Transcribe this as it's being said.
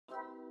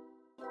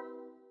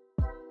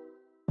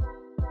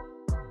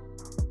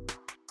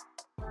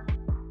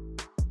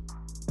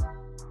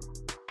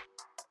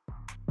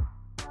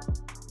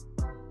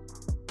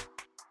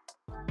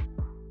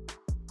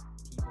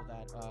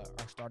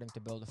starting to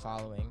build a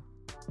following.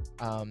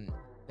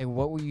 Like,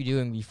 what were you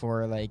doing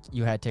before, like,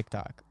 you had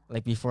TikTok?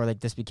 Like, before, like,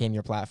 this became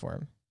your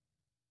platform?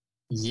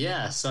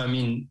 Yeah. So, I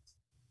mean,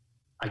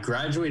 I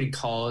graduated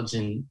college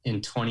in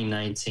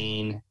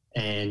 2019,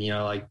 and,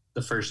 like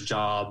the first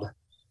job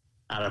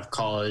out of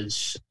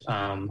college,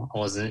 I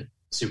wasn't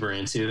super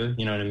into,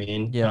 you know what I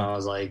mean? Yeah. And I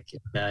was like,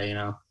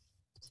 yeah,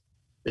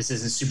 this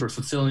isn't super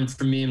fulfilling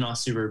for me. I'm not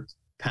super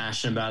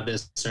passionate about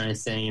this or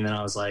anything. And then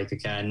I was like,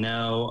 okay, I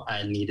know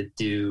I need to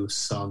do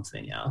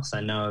something else.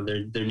 I know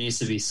there needs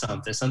to be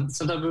something, some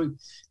type of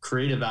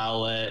creative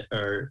outlet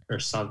or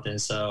something.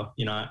 So,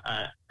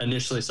 I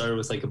initially started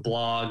with like a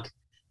blog,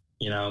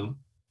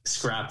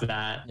 scrapped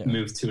that,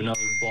 moved to another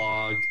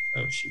blog.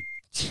 Oh shoot.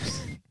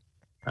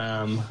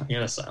 I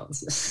gotta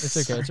silence this.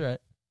 It's okay. It's all right.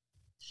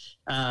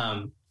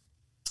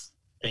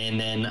 And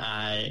then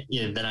I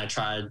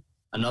tried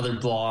another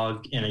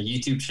blog and a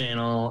YouTube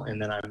channel,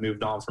 and then I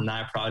moved on from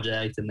that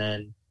project, and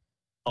then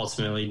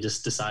ultimately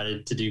just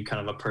decided to do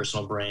kind of a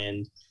personal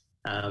brand,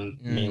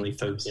 mainly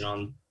focusing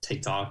on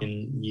TikTok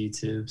and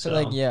YouTube. So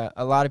like, yeah,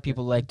 a lot of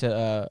people like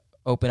to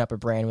open up a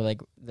brand with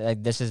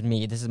like this is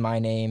me, this is my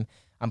name,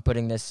 I'm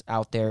putting this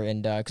out there,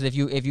 and because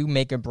if you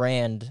make a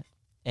brand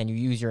and you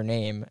use your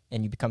name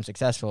and you become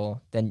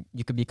successful, then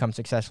you could become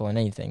successful in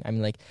anything. I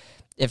mean, like,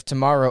 if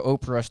tomorrow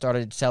Oprah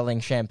started selling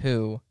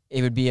shampoo,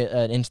 it would be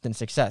an instant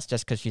success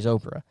just because she's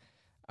Oprah.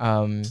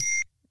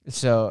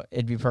 So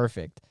it'd be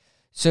perfect.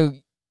 So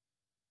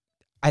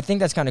I think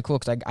that's kind of cool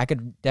because I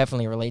could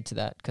definitely relate to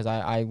that because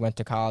I went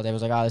to college. I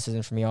was like, this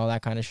isn't for me, all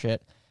that kind of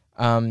shit.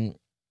 I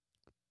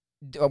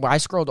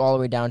scrolled all the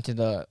way down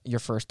to your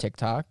first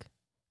TikTok.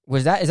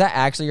 Is that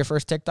actually your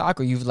first TikTok,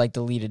 or you've like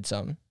deleted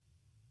some?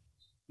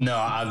 No,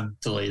 I've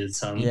deleted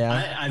some.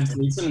 Yeah, I've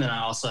deleted some, and then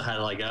I also had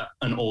like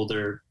an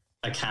older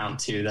account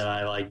too that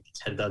I like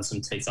had done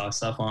some TikTok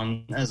stuff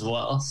on as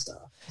well. So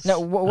now,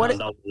 what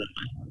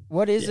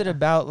is it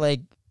about like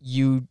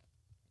you?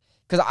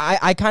 Because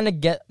I kind of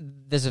get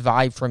this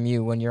vibe from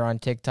you when you're on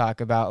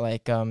TikTok about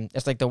like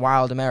it's like the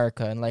wild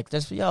America and like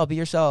just be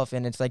yourself,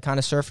 and it's like kind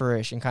of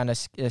surferish and kind of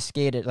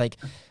skated, like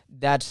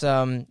that's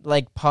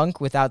like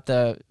punk without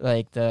the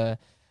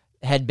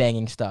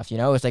headbanging stuff,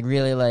 it's like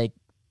really like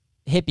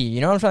hippie, you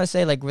know what I'm trying to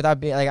say, like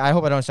without being like, I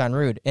hope I don't sound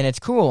rude, and it's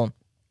cool.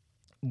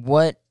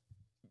 What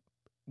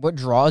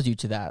draws you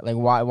to that? Like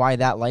why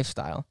that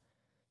lifestyle?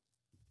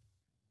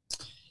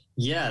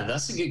 Yeah,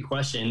 that's a good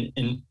question,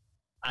 and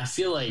I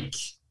feel like,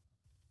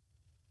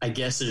 I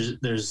guess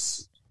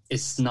there's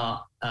it's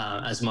not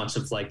as much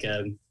of like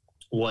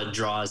what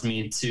draws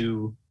me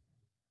to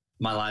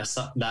my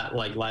lifestyle, that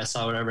like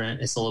lifestyle, whatever.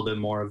 It's a little bit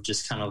more of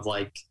just kind of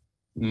like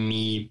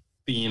me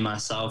being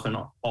myself, and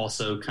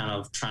also kind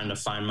of trying to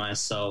find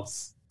myself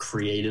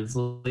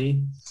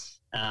creatively.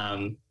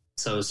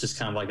 So it's just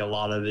kind of like a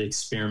lot of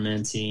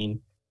experimenting.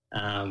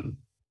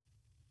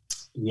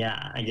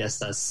 Yeah, I guess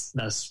that's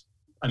the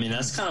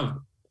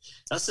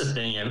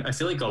thing. I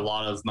feel like a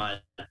lot of my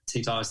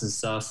TikToks and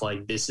stuff,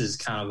 like this is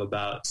kind of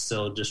about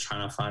still just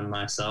trying to find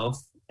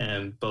myself,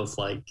 and both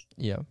like,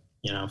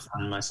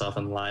 find myself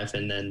in life,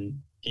 and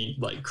then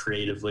like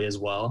creatively as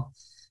well.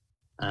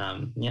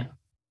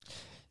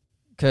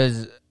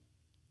 Because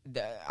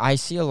I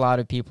see a lot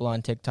of people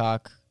on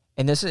TikTok,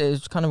 and this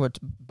is kind of what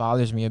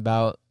bothers me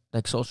about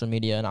like social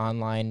media and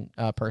online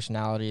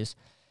personalities,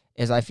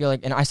 is I feel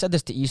like, and I said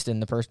this to Easton,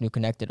 the person who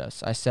connected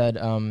us, I said,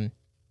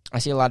 I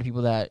see a lot of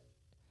people that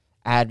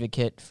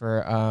advocate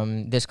for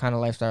this kind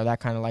of lifestyle, that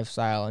kind of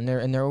lifestyle, and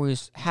they're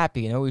always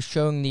happy and always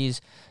showing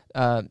these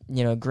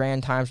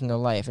grand times in their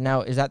life. And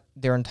now, is that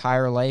their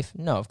entire life?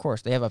 No, of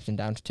course they have ups and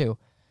downs too,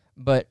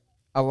 but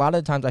a lot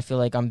of the times I feel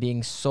like I'm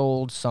being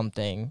sold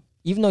something,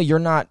 even though you're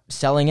not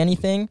selling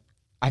anything.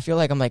 I feel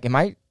like I'm like, am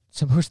I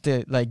supposed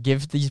to like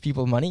give these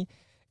people money?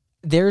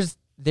 There's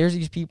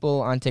these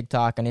people on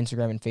TikTok, on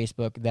Instagram, and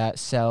Facebook that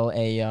sell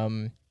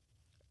a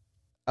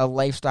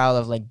lifestyle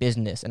of like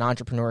business and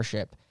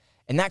entrepreneurship.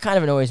 And that kind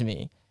of annoys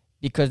me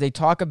because they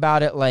talk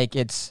about it like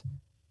it's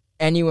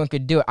anyone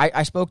could do it.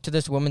 I spoke to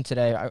this woman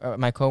today,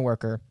 my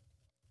coworker,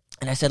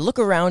 and I said, look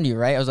around you,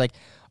 right? I was like,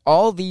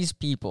 all these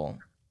people,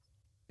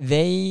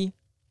 they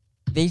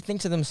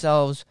think to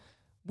themselves,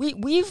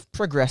 we've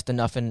progressed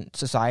enough in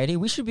society.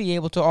 We should be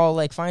able to all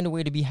like find a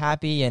way to be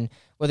happy, and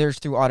whether it's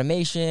through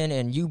automation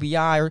and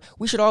UBI, or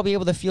we should all be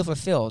able to feel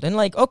fulfilled. And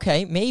like,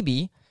 okay,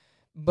 maybe,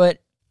 but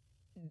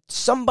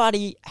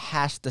somebody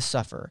has to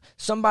suffer.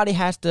 Somebody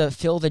has to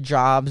fill the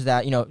jobs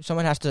that,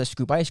 someone has to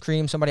scoop ice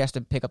cream, somebody has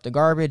to pick up the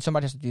garbage,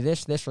 somebody has to do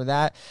this or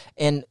that.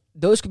 And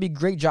those could be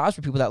great jobs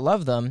for people that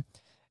love them,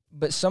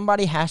 but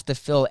somebody has to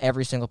fill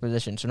every single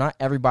position. So not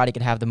everybody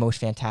could have the most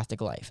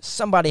fantastic life.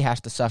 Somebody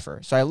has to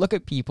suffer. So I look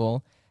at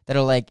people that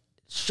are like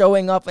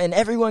showing up and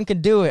everyone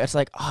can do it. It's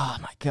like, oh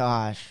my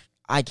gosh,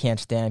 I can't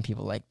stand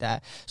people like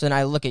that. So then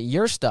I look at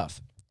your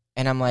stuff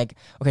and I'm like,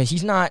 okay,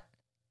 he's not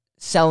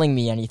selling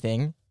me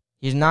anything.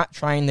 He's not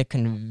trying to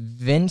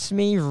convince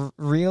me,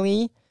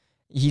 really.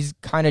 He's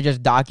kind of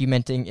just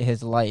documenting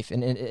his life.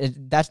 And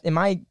am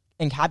I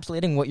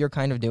encapsulating what you're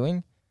kind of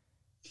doing?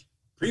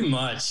 Pretty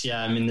much,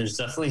 yeah. I mean, there's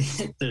definitely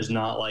there's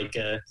not like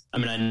I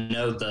mean, I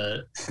know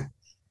the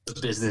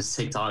business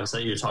TikToks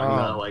that you're talking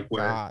about, like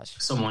where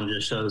someone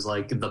just shows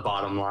like the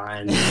bottom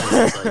line, and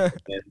it's like,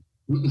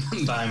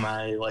 okay, buy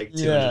my like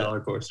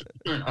 $200 course,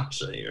 or I'll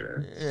show you.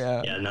 Or,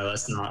 yeah. No,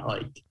 that's not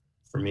like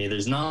for me.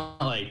 There's not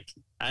like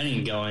I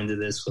didn't go into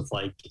this with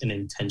like an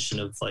intention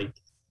of like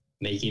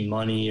making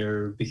money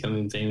or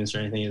becoming famous or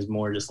anything. It's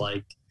more just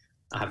like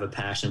I have a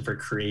passion for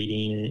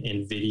creating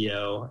in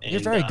video. And,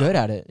 you're very good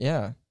at it.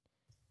 Yeah.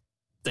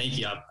 Thank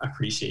you. I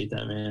appreciate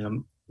that,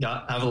 man.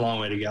 I have a long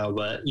way to go,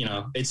 but you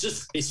know,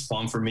 it's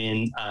fun for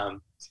me. And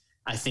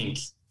I think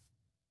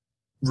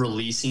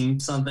releasing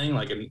something,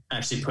 like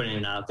actually putting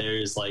it out there,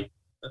 is like,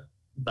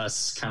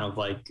 that's kind of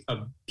like a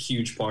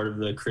huge part of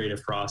the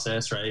creative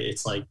process, right?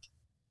 It's like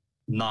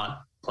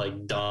not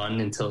like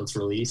done until it's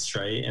released,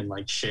 right? And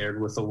like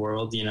shared with the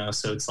world, you know?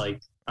 So it's like,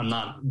 I'm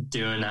not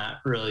doing that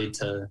really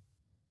to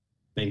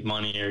make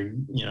money or,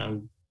 you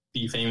know,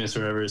 be famous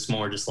or whatever. It's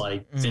more just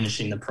like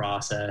finishing the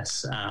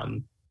process.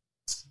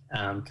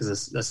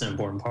 Because that's an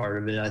important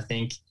part of it, I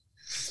think.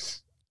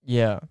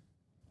 Yeah,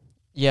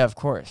 of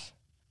course.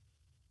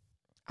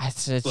 Go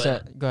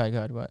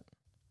ahead. What?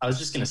 I was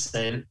just gonna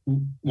say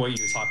what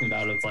you were talking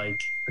about of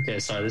like, okay,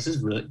 sorry, this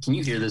is really. Can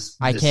you hear this?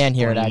 I can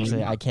hear it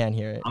actually. I can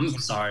hear it. I'm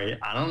sorry.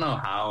 I don't know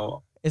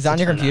how. Is it on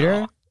your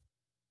computer?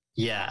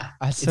 Yeah,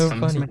 that's so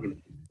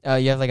funny. Oh,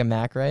 you have like a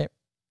Mac, right?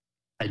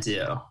 I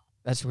do.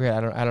 That's weird. I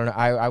don't know.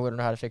 I wouldn't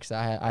know how to fix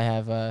that. I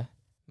have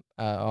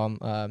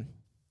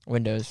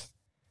Windows.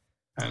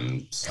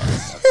 I'm sorry.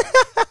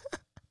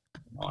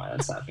 Why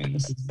that's happening?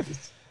 This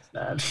is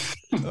bad.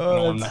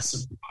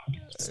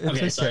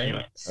 Okay, sorry.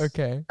 Anyway,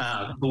 okay.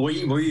 But what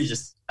were you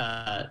just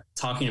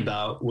talking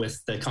about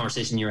with the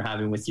conversation you were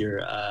having with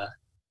your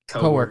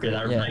coworker?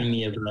 That reminded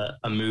me of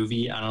a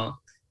movie. I don't,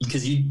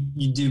 because you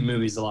do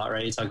movies a lot,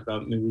 right? You talk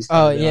about movies.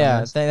 Oh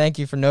yeah, thank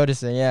you for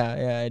noticing.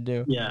 Yeah, I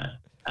do. Yeah.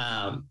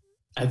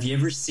 Have you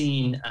ever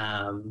seen?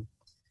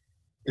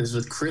 It was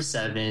with Chris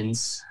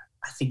Evans.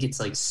 I think it's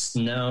like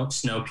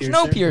Snowpiercer.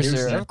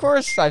 Snowpiercer. Of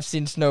course, I've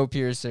seen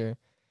Snowpiercer.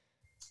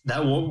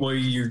 That what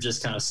you're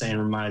just kind of saying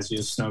reminds me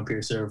of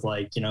Snowpiercer, of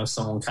like, you know,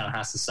 someone kind of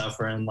has to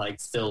suffer and like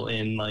fill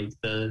in like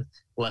the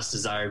less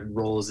desired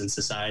roles in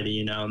society,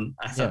 you know. And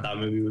I thought that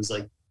movie was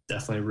like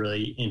definitely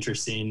really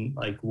interesting,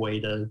 like way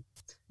to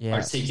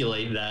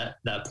articulate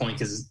that point,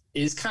 because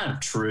it is kind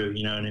of true,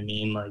 you know what I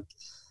mean? Like,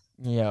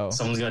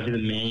 someone's got to do the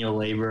manual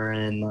labor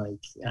and like.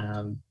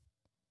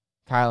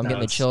 Kyle, I'm getting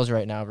the chills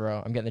right now, bro.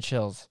 I'm getting the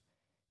chills.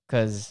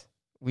 Because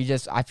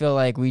I feel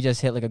like we just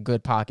hit like a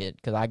good pocket,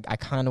 because I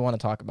kind of want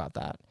to talk about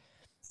that.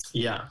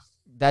 Yeah.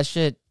 That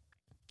shit,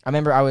 I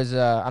remember I was,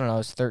 I don't know, I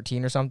was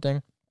 13 or something.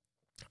 I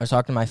was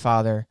talking to my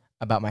father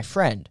about my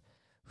friend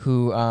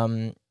who,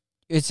 it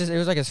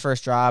was like his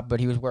first job, but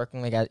he was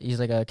working he's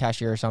like a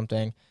cashier or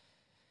something.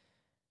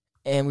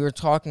 And we were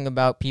talking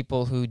about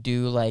people who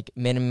do like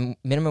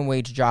minimum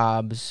wage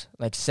jobs,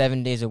 like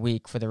 7 days a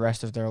week for the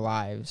rest of their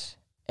lives.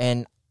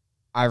 And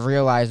I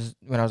realized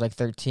when I was like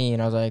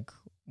 13, I was like,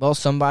 well,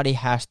 somebody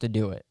has to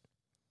do it.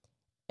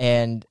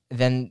 And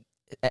then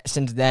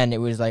since then, it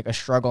was like a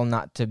struggle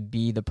not to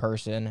be the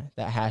person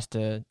that has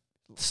to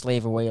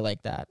slave away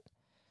like that.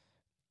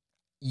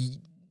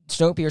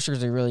 Snowpiercer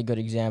is a really good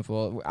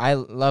example. I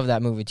love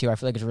that movie too. I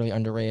feel like it's really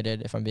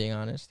underrated, if I'm being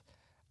honest.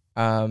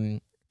 That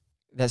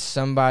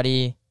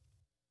somebody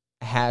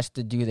has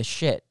to do the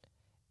shit.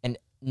 And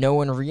no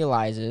one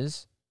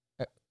realizes,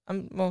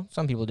 well,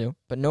 some people do,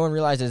 but no one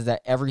realizes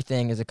that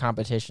everything is a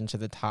competition to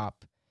the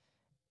top.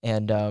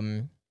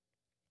 And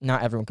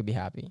not everyone could be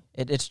happy.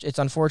 It's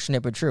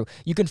unfortunate but true.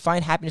 You can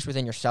find happiness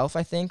within yourself,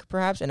 I think,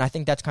 perhaps, and I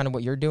think that's kind of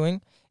what you're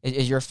doing.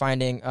 Is you're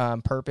finding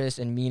purpose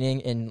and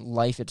meaning in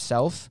life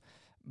itself.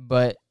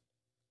 But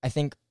I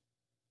think,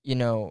 you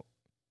know,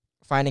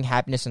 finding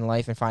happiness in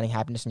life and finding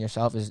happiness in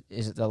yourself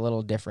is a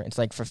little different. It's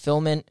like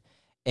fulfillment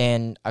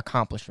and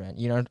accomplishment.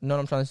 You know what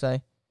I'm trying to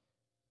say?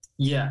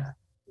 Yeah,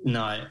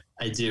 no,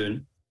 I do,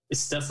 and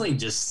it's definitely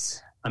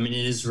just. I mean,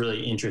 it is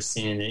really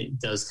interesting, and it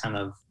does kind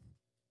of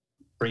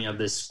bring up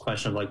this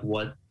question of like,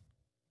 what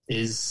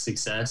is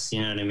success?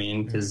 You know what I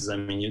mean? Because I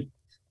mean,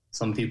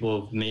 some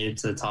people have made it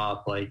to the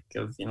top, like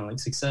of, you know, like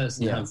success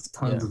and have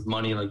tons of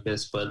money like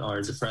this, but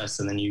are depressed.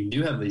 And then you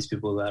do have these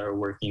people that are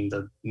working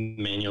the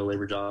manual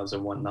labor jobs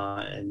and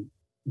whatnot, and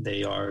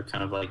they are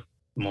kind of like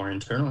more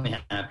internally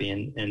happy,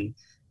 and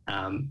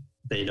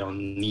they don't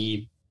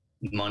need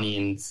money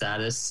and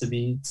status to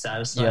be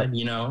satisfied,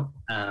 you know?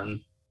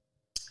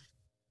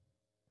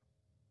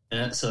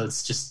 And so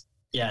it's just,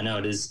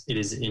 it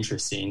is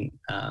interesting.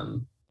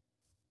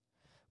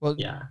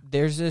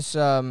 There's this,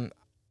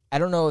 I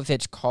don't know if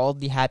it's called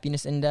the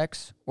happiness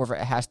index or if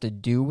it has to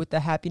do with the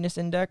happiness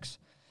index,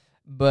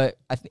 but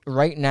I think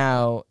right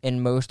now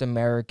in most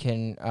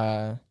American,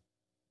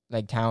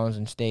 like towns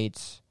and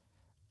states,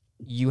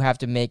 you have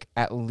to make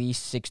at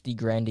least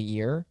 $60,000 a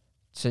year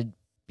to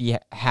be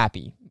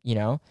happy, you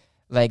know?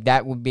 Like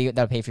that'll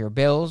pay for your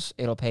bills,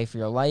 it'll pay for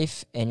your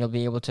life, and you'll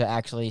be able to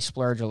actually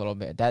splurge a little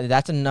bit.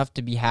 That's enough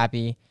to be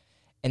happy.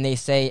 And they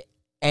say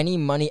any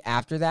money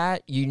after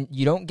that,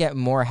 you don't get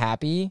more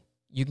happy.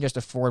 You can just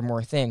afford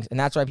more things. And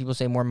that's why people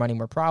say more money,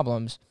 more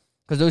problems.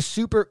 Because those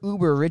super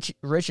uber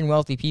rich and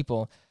wealthy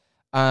people,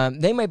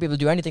 they might be able to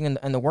do anything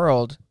in the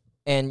world.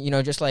 And,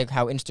 just like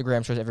how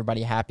Instagram shows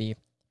everybody happy,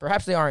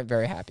 perhaps they aren't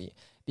very happy.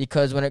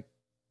 Because when it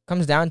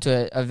comes down to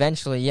it,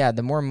 eventually,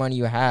 the more money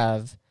you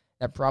have,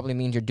 that probably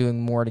means you're doing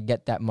more to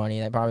get that money.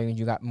 That probably means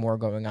you got more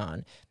going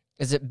on.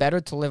 Is it better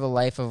to live a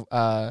life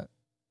of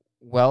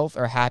wealth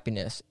or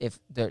happiness? If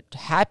the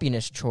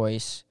happiness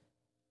choice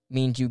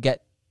means you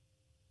get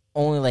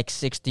only like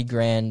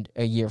 $60,000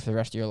 a year for the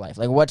rest of your life,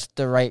 like what's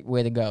the right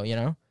way to go?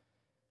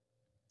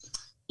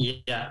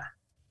 Yeah,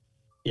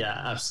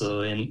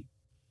 absolutely. And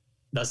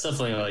that's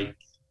definitely like,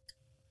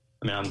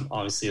 I'm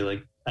obviously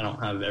like, I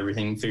don't have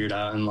everything figured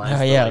out in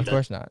life. Yeah, like of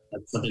course not.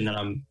 That's something that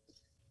I'm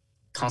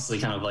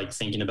constantly kind of like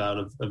thinking about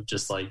of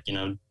just like,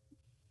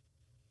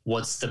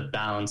 what's the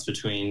balance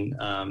between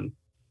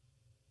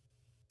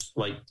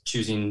like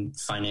choosing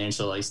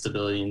financial like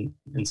stability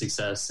and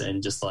success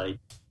and just like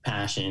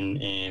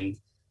passion and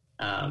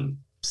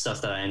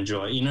stuff that I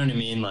enjoy. You know what I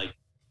mean? Like,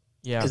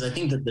 because I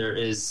think that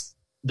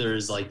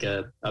there's like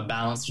a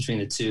balance between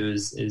the two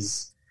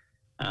is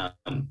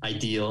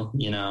ideal,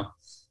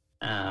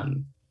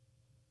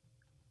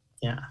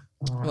 yeah.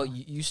 Well,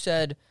 you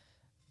said,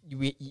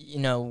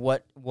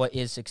 what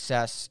is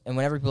success? And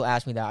whenever people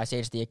ask me that, I say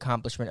it's the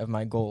accomplishment of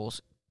my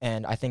goals.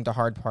 And I think the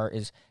hard part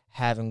is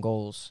having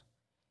goals.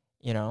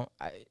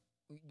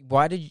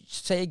 Why did you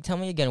say? Tell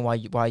me again why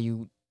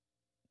you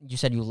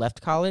said you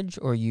left college,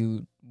 or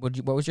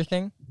what was your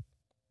thing?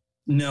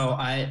 No,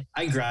 I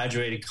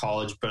graduated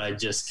college, but I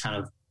just kind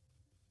of,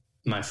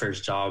 my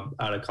first job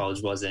out of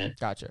college wasn't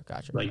Gotcha.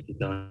 like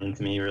fulfilling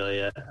to me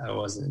really. I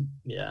wasn't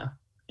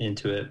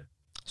into it.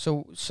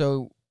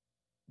 So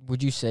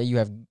would you say you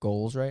have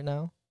goals right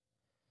now?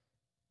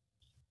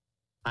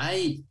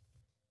 I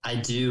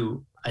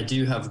do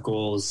have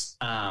goals.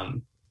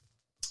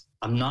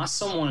 I'm not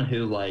someone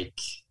who like,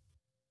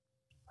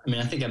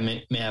 I think I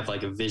may have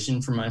like a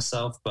vision for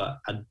myself, but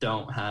I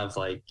don't have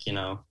like,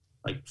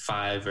 like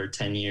 5 or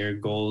 10 year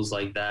goals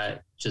like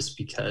that, just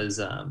because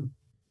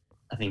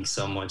I think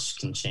so much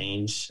can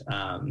change.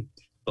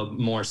 But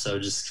more so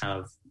just kind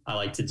of, I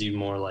like to do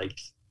more like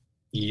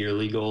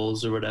yearly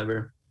goals or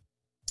whatever.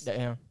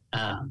 Yeah.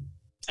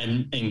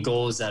 And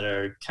goals that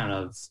are kind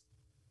of,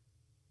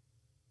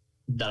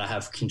 that I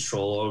have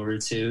control over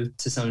to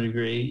some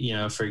degree.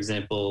 For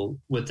example,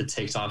 with the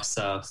TikTok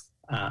stuff,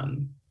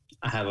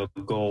 I have a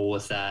goal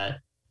with that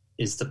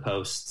is to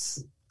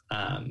post.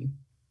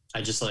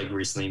 I just like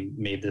recently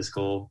made this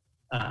goal,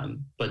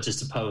 but just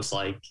to post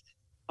like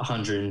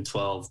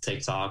 112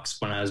 TikToks.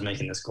 When I was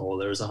making this goal,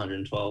 there was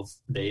 112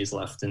 days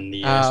left in the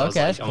year. So okay, I was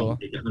like, that's cool.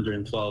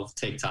 112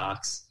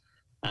 TikToks.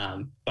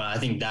 But I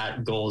think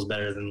that goal is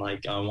better than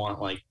like, I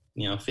want like,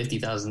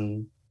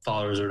 50,000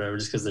 followers or whatever,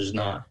 just because there's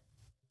not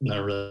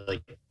really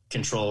like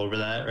control over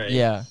that. Right.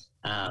 Yeah.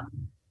 But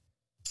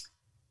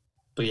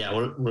yeah,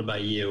 what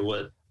about you?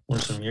 What are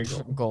some of your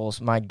goals?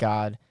 My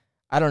God,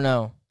 I don't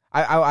know.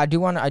 I do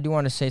want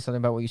to say something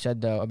about what you said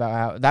though, about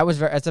how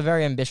that's a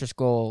very ambitious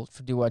goal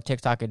to do a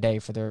TikTok a day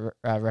for the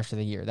rest of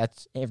the year.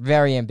 That's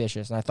very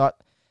ambitious, and I was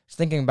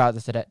thinking about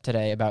this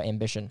today about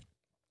ambition,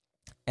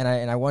 and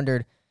I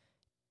wondered.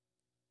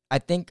 I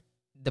think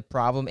the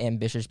problem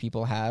ambitious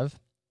people have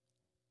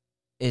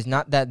is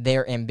not that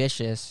they're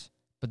ambitious,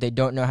 but they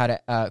don't know how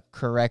to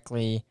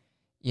correctly,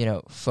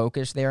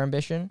 focus their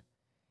ambition,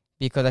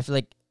 because I feel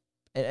like.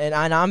 And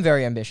I'm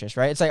very ambitious,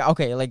 right? It's like,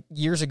 okay, like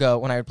years ago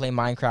when I would play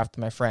Minecraft with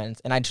my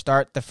friends, and I'd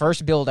start, the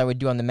first build I would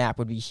do on the map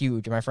would be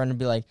huge, and my friend would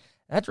be like,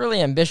 "That's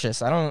really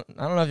ambitious. I don't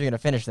know if you're gonna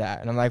finish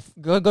that." And I'm like,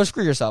 "Go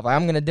screw yourself.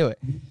 I'm gonna do it."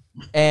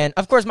 And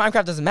of course,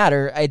 Minecraft doesn't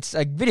matter. It's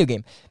a video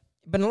game.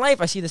 But in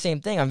life, I see the same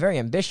thing. I'm very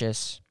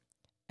ambitious,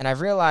 and I've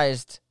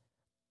realized,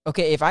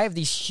 okay, if I have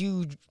these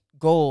huge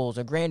goals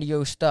or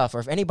grandiose stuff, or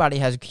if anybody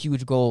has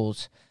huge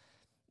goals,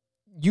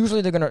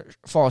 usually they're gonna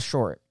fall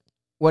short.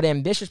 What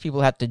ambitious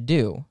people have to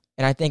do.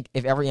 And I think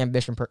if every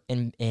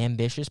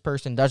ambitious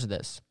person does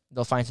this,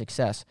 they'll find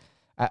success,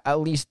 at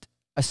least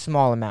a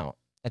small amount,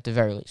 at the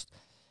very least.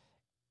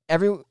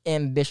 Every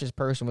ambitious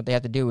person, what they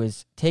have to do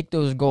is take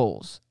those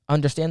goals,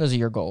 understand those are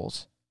your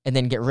goals, and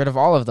then get rid of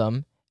all of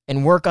them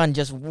and work on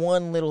just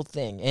one little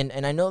thing.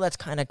 And I know that's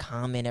kind of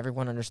common.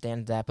 Everyone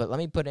understands that. But let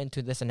me put it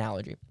into this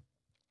analogy.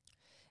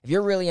 If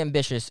you're really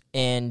ambitious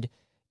and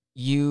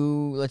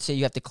let's say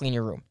you have to clean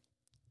your room,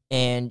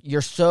 and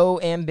you're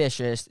so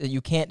ambitious that you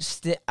can't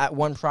sit at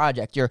one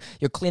project. You're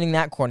cleaning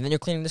that corner, then you're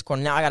cleaning this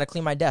corner. Now I got to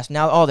clean my desk.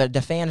 Now,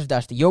 the fan's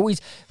dusty. You're always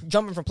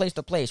jumping from place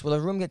to place. Will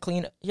the room get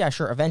clean? Yeah,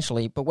 sure,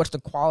 eventually. But what's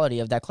the quality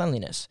of that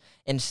cleanliness?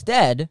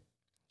 Instead,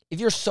 if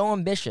you're so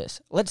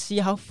ambitious, let's see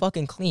how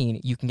fucking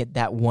clean you can get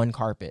that one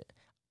carpet.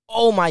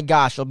 Oh my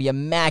gosh, it'll be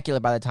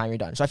immaculate by the time you're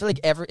done. So I feel like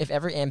if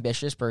every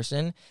ambitious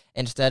person,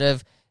 instead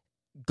of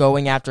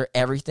going after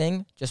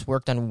everything, just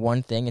worked on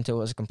one thing until it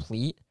was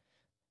complete,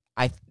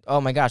 oh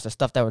my gosh, the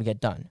stuff that would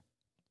get done.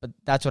 But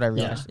that's what I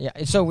realized. Yeah,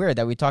 it's so weird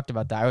that we talked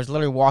about that. I was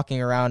literally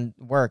walking around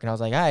work, and I was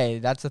like, hey,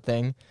 that's the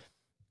thing.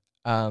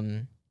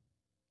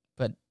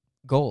 But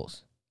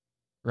goals,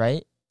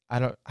 right? I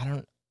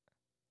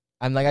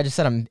just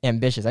said I'm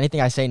ambitious.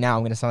 Anything I say now,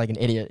 I'm going to sound like an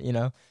idiot, you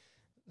know?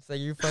 It's like,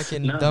 you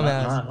fucking No,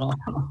 dumbass. not at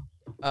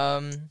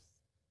all.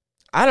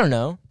 I don't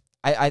know.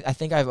 I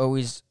think I've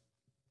always,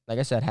 like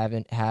I said,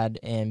 haven't had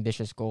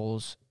ambitious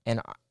goals. And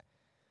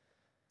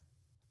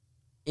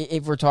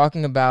if we're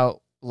talking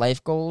about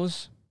life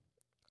goals,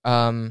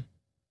 I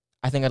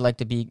think I'd like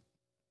to be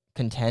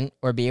content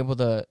or be able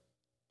to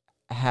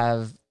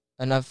have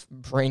enough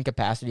brain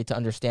capacity to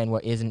understand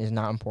what is and is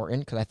not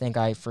important, because I think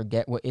I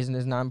forget what is and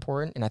is not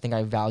important, and I think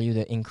I value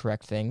the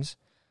incorrect things.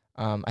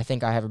 I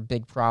think I have a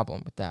big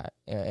problem with that,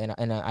 and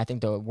I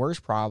think the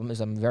worst problem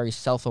is I'm very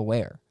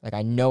self-aware. Like,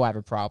 I know I have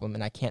a problem,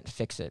 and I can't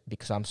fix it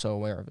because I'm so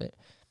aware of it.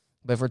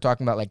 But if we're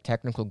talking about like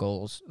technical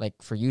goals, like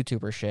for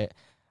YouTube or shit,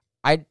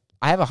 I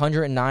have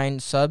 109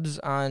 subs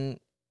on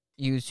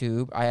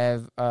YouTube. I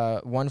have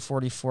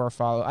 144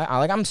 follow.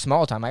 I'm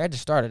small time. I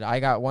just started. I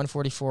got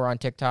 144 on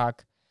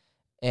TikTok,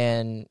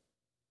 and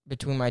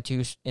between my two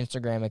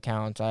Instagram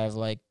accounts, I have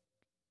like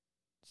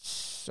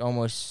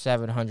almost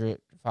 700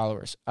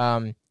 followers.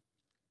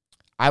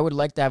 I would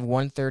like to have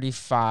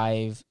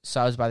 135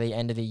 subs by the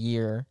end of the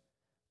year,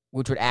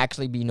 which would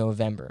actually be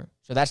November.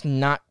 So that's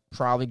not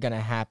probably going to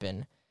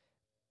happen.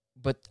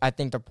 But I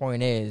think the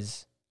point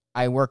is,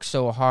 I work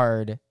so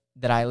hard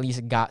that I at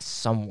least got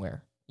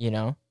somewhere, you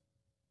know?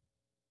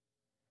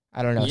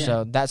 I don't know. Yeah.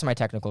 So that's my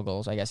technical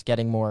goals, I guess,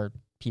 getting more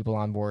people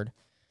on board.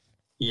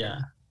 Yeah.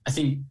 I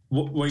think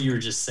what you were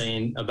just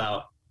saying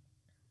about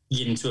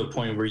getting to a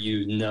point where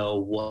you know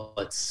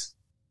what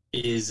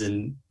is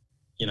and,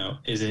 you know,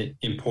 isn't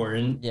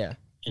important. Yeah.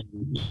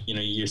 And, you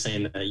know, you're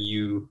saying that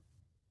you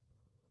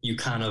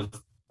kind of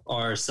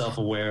are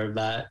self-aware of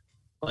that,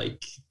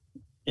 like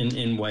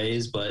in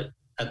ways, but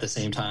at the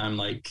same time,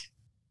 like,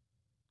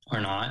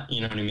 are not, you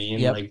know what I mean?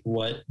 Yep. Like,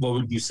 what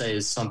would you say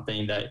is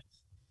something that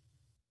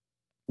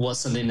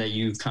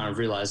you've kind of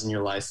realized in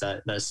your life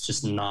that's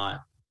just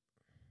not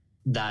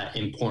that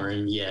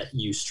important, yet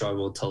you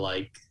struggle to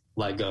like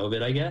let go of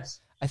it, I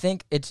guess? I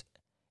think it's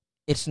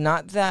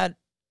not that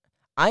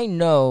I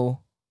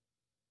know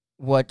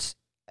what's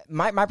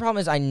my problem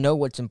is I know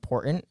what's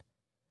important,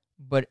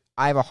 but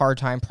I have a hard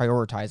time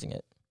prioritizing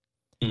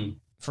it.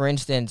 For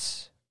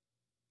instance,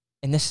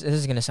 and this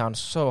is going to sound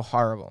so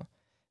horrible,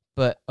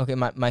 but okay,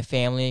 my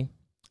family,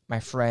 my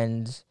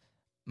friends,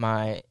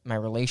 my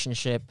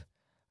relationship,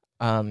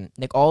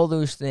 like all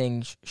those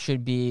things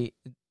should be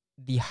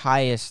the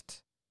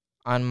highest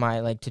on my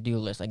like to-do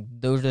list. Like,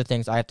 those are the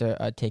things I have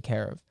to take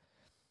care of.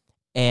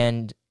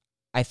 And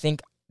I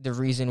think the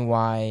reason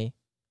why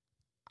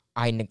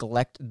I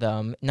neglect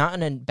them, not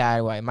in a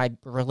bad way. My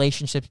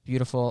relationship's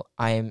beautiful.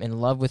 I am in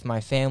love with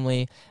my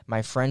family,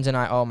 my friends and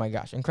I. Oh my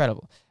gosh,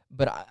 incredible.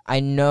 But I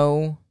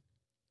know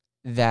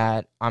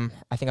that I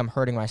think I'm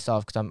hurting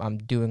myself because I'm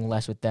doing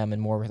less with them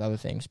and more with other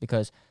things,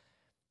 because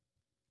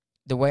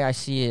the way I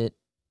see it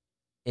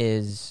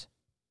is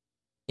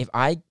if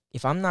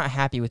I'm not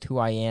happy with who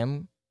I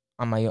am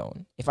on my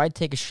own, if I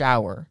take a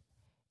shower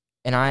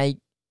and I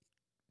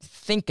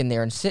think in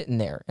there and sit in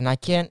there and I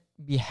can't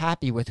be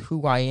happy with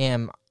who I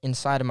am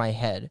inside of my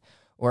head,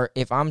 or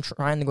if I'm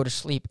trying to go to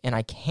sleep and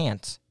I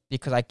can't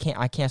because I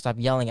can't stop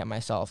yelling at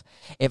myself,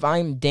 if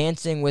I'm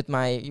dancing with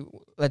my,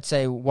 let's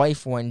say,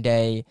 wife one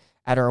day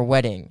at our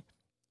wedding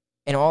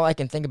and all I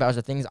can think about is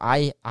the things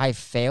I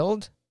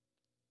failed,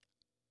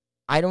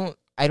 I don't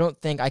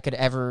think I could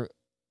ever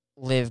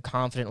live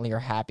confidently or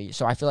happy.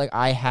 So I feel like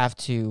I have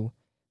to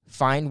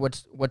find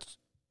what's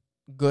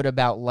good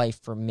about life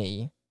for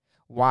me,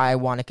 why I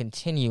want to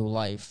continue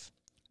life,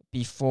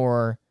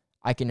 before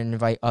I can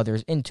invite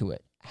others into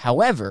it.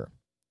 However,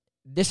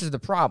 this is the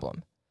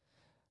problem.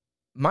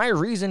 My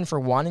reason for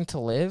wanting to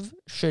live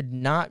should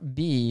not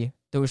be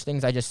those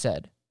things I just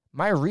said.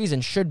 My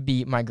reason should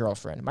be my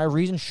girlfriend. My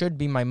reason should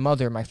be my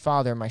mother, my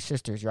father, my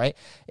sisters, right?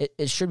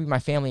 It should be my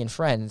family and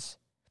friends.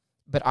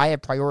 But I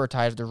have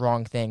prioritized the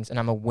wrong things, and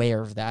I'm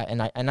aware of that,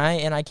 and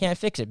I can't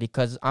fix it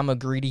because I'm a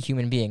greedy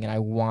human being and I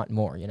want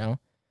more, you know?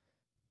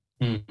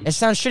 It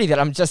sounds shitty that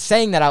I'm just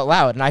saying that out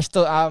loud, and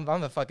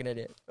I'm a fucking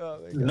idiot. Oh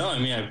my God. No, I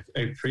mean, I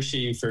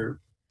appreciate you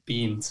for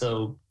being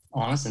so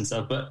honest and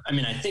stuff. But I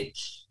mean, I think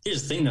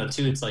here's the thing though,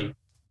 too. It's like,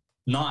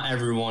 not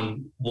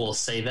everyone will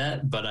say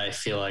that, but I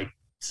feel like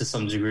to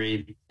some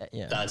degree,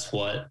 that's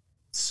what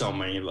so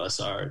many of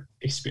us are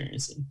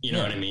experiencing. You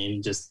know what I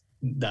mean? Just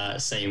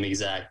that same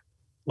exact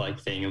like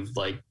thing of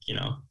like, you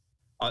know,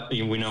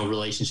 we know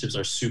relationships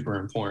are super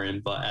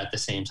important, but at the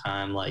same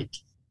time, like,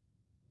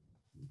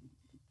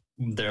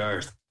 there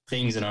are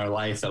things in our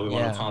life that we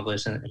want to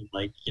accomplish and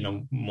like, you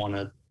know, want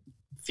to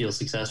feel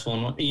successful,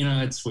 and, you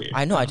know, it's weird.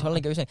 I know. I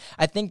totally get what you're saying.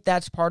 I think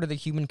that's part of the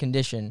human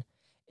condition,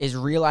 is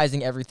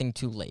realizing everything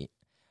too late.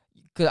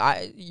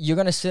 Because you're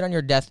going to sit on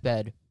your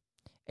deathbed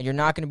and you're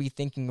not going to be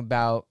thinking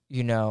about,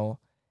 you know,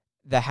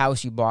 the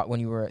house you bought when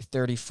you were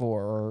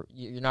 34, or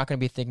you're not going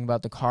to be thinking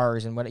about the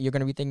cars, and what you're going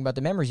to be thinking about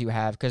the memories you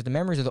have, because the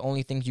memories are the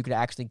only things you could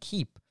actually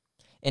keep.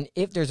 And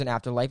if there's an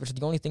afterlife, it's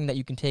the only thing that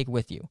you can take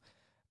with you.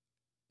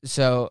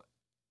 So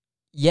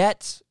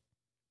Yet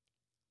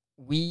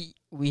we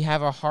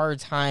have a hard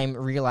time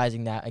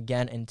realizing that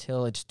again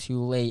until it's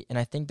too late, and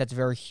I think that's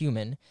very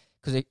human.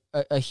 Because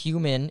a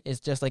human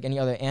is just like any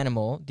other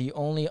animal. The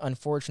only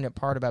unfortunate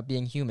part about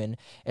being human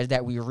is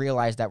that we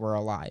realize that we're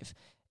alive.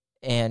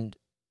 And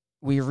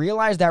we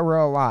realize that we're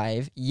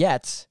alive,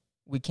 yet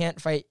we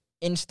can't fight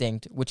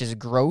instinct, which is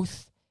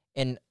growth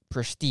and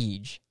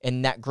prestige.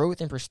 And that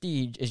growth and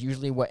prestige is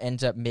usually what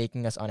ends up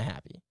making us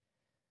unhappy.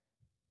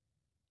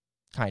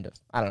 Kind of.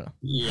 I don't know.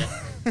 Yeah.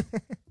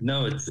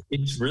 No,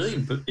 it's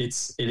really, it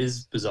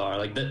is bizarre.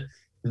 Like the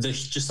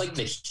just like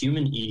the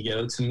human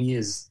ego to me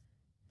is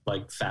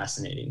like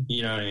fascinating,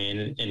 you know what I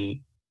mean? And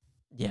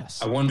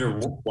yes, I wonder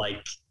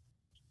like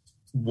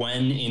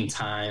when in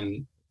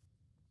time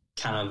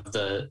kind of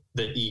the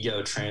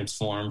ego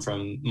transformed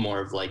from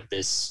more of like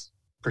this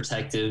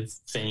protective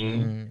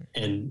thing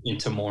and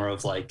into more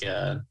of like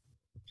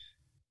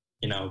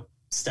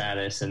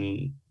status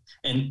and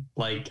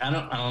like I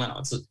don't know,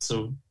 it's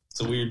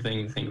a weird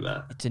thing to think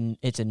about.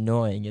 It's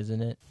annoying,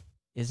 isn't it?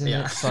 Isn't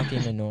it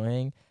fucking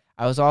annoying?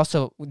 I was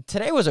also,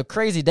 today was a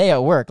crazy day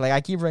at work. Like, I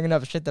keep bringing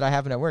up shit that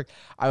happened at work.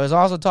 I was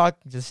also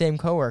talking to the same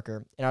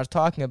coworker, and I was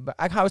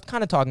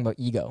kind of talking about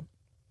ego.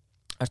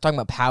 I was talking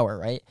about power,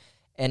 right?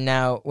 And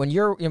now, when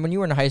you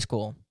were in high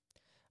school,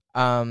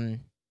 and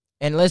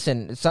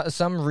listen,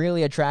 some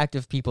really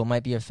attractive people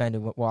might be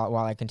offended while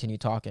I continue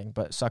talking,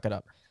 but suck it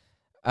up.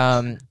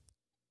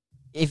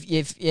 If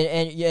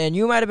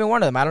you might have been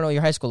one of them. I don't know what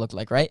your high school looked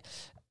like, right?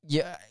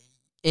 Yeah,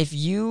 if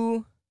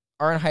you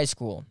are in high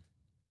school,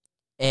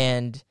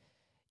 and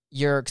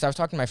because I was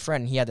talking to my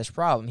friend, and he had this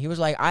problem. He was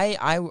like,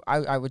 I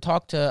would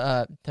talk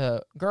to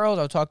girls,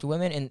 I would talk to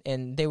women,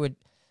 and they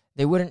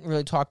wouldn't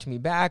really talk to me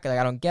back. Like,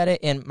 I don't get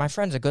it. And my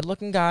friend's a good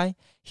looking guy.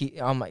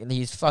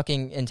 He's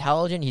fucking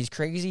intelligent. He's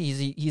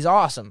crazy. He's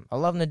awesome. I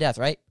love him to death.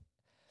 Right?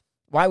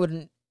 Why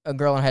wouldn't a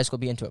girl in high school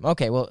be into him?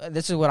 Okay, well,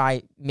 this is what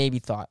I maybe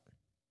thought.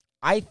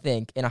 I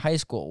think in a high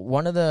school,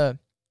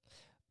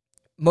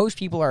 most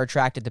people are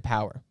attracted to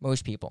power.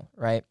 Most people,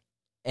 right?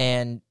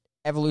 And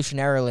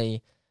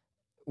evolutionarily,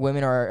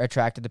 women are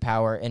attracted to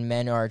power, and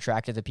men are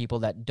attracted to people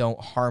that don't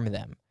harm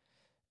them.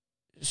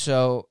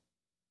 So,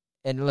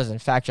 and listen,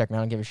 fact check me, I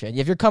don't give a shit.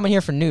 If you're coming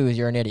here for news,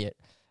 you're an idiot.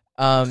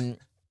 I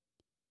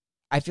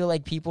feel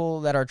like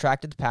people that are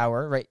attracted to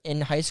power, right, in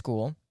high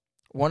school,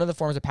 one of the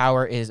forms of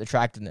power is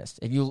attractiveness.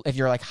 If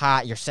you're like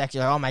hot, you're sexy,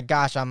 you're like, oh my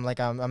gosh, I'm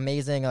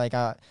amazing, like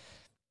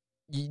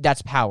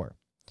that's power.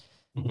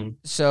 Mm-hmm.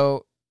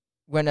 So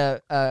when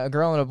a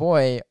girl and a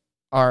boy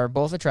are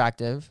both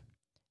attractive,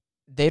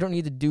 they don't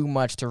need to do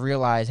much to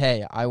realize,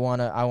 hey, I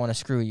wanna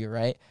screw you,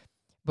 right?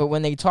 But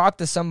when they talk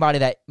to somebody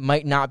that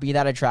might not be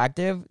that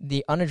attractive,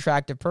 the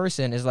unattractive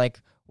person is like,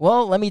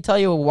 well, let me tell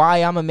you why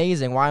I'm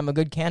amazing, why I'm a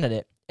good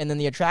candidate. And then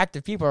the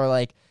attractive people are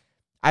like,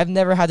 I've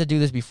never had to do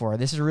this before.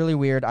 This is really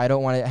weird. I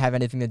don't want to have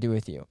anything to do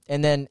with you.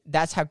 And then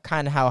that's how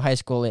high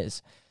school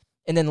is.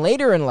 And then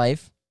later in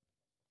life,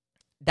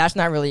 that's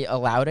not really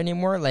allowed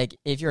anymore. Like,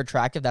 if you're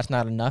attractive, that's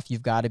not enough.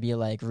 You've got to be,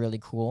 like, really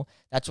cool.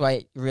 That's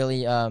why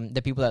really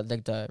the people that,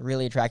 like, the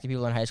really attractive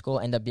people in high school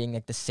end up being,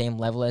 like, the same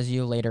level as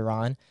you later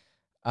on.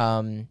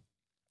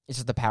 It's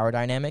just the power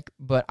dynamic.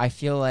 But I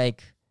feel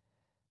like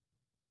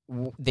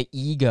the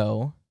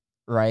ego,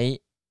 right,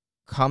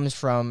 comes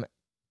from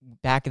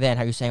back then,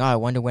 how you're saying, oh, I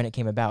wonder when it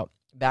came about.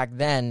 Back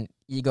then,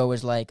 ego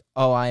was like,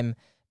 oh, I'm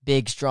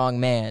big, strong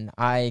man.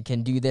 I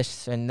can do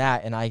this and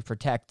that, and I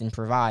protect and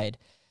provide.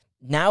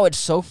 Now it's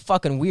so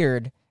fucking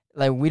weird.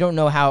 Like, we don't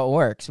know how it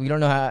works. We don't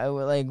know how,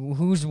 like,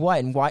 who's what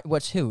and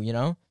what's who, you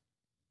know?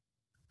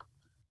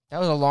 That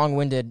was a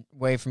long-winded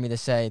way for me to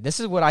say, this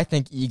is what I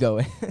think ego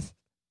is.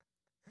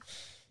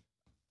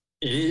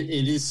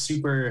 It is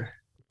super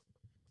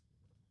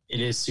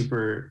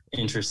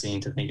interesting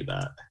to think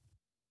about.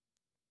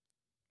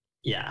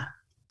 Yeah.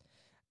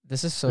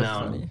 This is so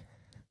funny.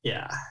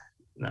 Yeah.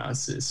 No,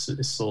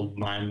 it's so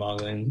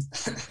mind-boggling.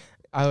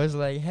 I was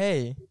like,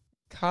 hey,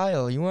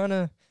 Kyle, you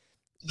are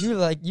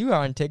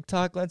on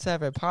TikTok? Let's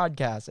have a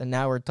podcast. And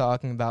now we're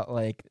talking about,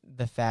 like,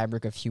 the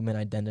fabric of human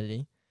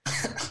identity.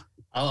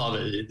 I love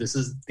it.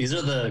 These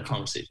are the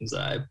conversations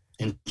that I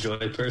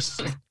enjoy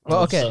personally.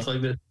 Well, okay. Stuff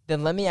like this.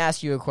 Then let me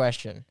ask you a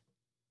question.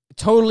 A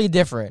totally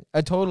different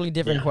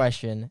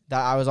question that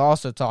I was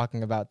also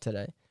talking about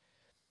today.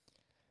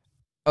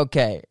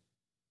 Okay.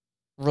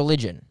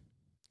 Religion.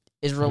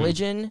 Is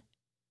religion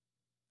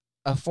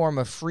a form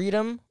of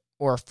freedom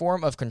or a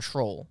form of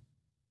control?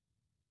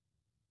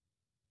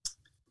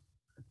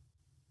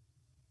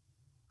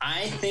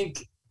 I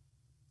think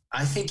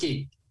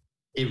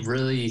it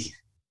really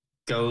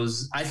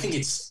goes. I think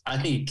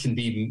it can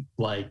be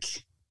like.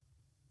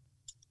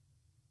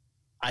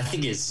 I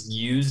think it's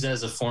used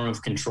as a form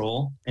of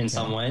control in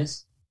some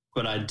ways,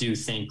 but I do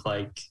think,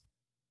 like,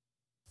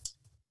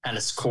 at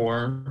its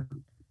core,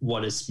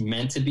 what it's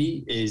meant to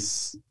be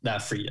is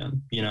that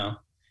freedom, you know.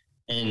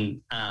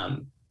 And have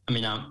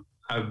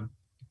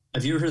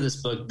you ever heard this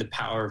book, The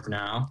Power of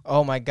Now?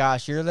 Oh my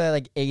gosh, you're the,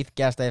 like, 8th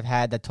guest I've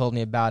had that told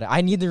me about it.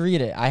 I need to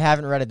read it. I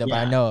haven't read it though, but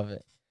I know of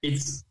it.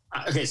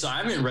 Okay, so I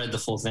haven't read the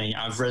full thing.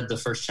 I've read the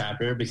first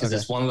chapter because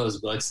it's one of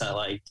those books that,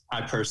 like,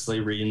 I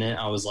personally reading it,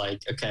 I was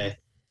like, okay,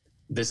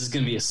 this is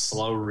going to be a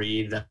slow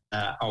read that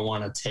I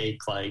want to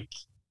take, like,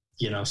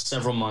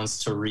 several months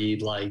to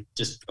read, like,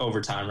 just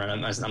over time, right?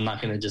 I'm not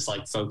going to just,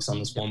 like, focus on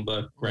this one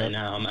book right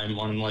now. I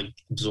want to, like,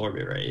 absorb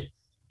it, right?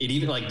 It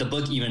even, like, the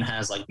book even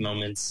has, like,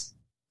 moments,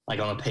 like,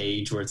 on a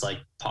page where it's, like,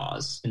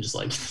 pause and just,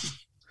 like,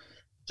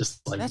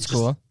 that's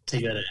cool.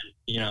 Take that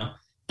in,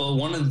 But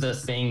one of the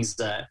things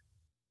that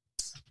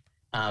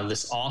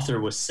this author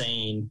was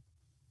saying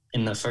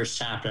in the first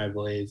chapter, I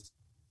believe,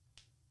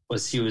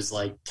 was he was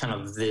like kind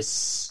of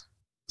this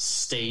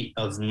state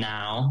of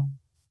now,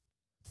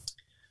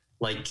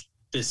 like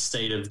this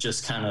state of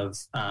just kind of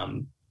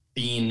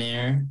being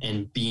there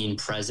and being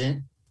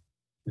present.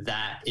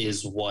 That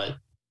is what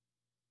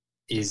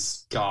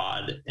is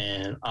God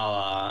and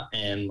Allah,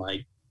 and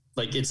like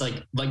it's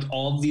like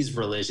all of these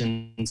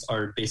religions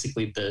are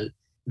basically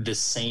the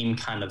same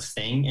kind of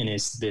thing, and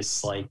it's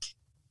this like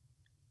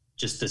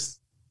just this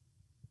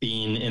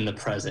being in the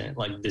present,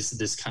 like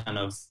this kind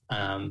of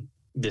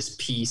this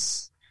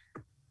peace.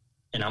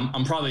 And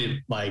I'm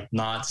probably like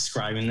not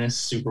describing this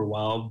super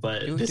well,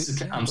 but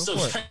I'm still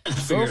trying to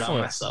figure it out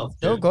myself.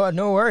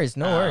 No worries.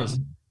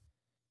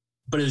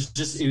 But it was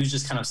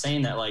just kind of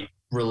saying that like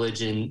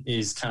religion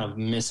is kind of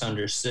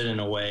misunderstood in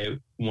a way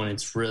when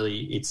it's really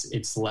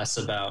it's less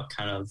about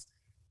kind of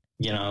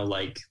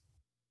like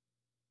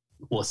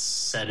what's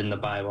said in the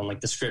Bible and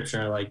like the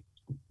scripture, like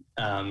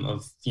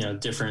of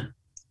different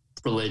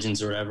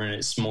religions or whatever, and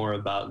it's more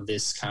about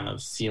this kind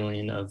of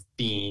feeling of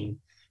being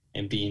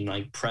and being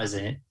like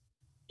present,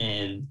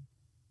 and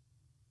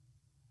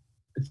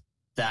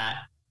that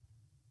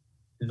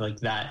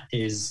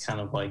is kind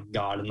of like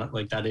God, and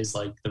like that is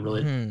like the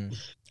religion.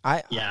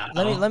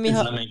 Let me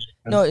help.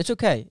 No, it's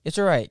okay. It's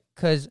all right,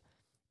 because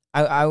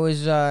I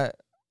was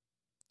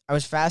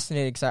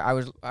fascinated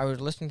because I was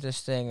listening to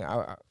this thing,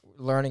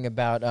 learning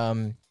about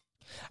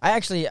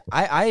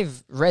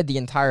I've read the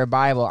entire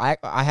Bible.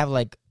 I have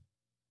like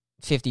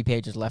 50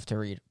 pages left to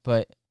read,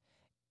 but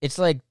it's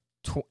like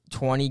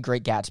 20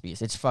 Great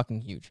Gatsbys. It's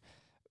fucking huge.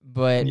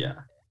 But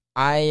yeah,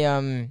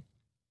 I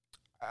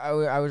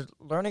was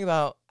learning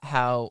about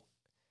how,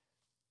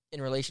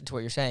 in relation to what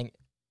you're saying,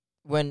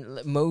 when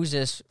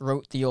Moses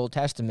wrote the Old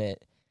Testament,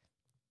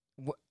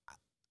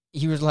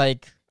 he was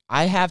like,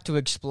 I have to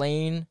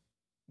explain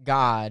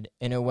God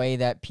in a way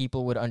that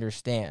people would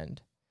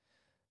understand.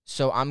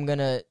 So I'm going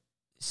to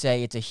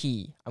say it's a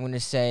he. I'm going to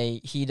say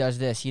he does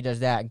this, he does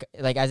that,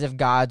 like as if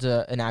God's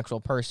an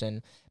actual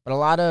person. But a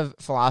lot of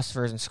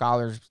philosophers and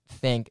scholars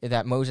think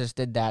that Moses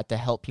did that to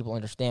help people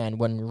understand,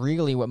 when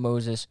really what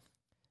Moses,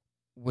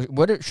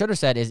 what it should have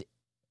said is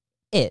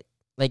it,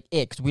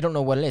 because we don't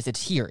know what it is.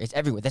 It's here. It's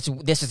everywhere.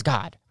 This is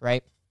God,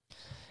 right?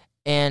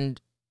 And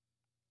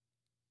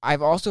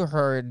I've also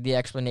heard the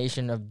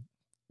explanation of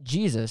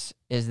Jesus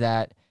is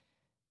that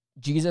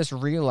Jesus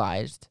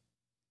realized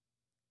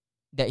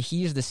that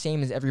he's the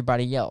same as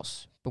everybody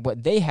else. But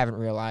what they haven't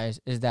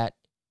realized is that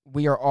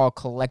we are all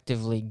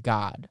collectively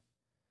God.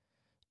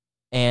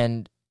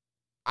 And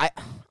I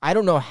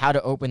don't know how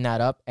to open that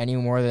up any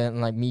more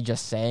than like me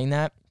just saying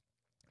that.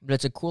 But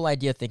it's a cool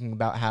idea thinking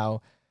about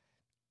how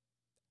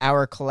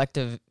our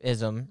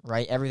collectivism,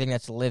 right, everything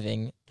that's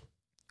living,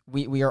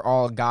 we are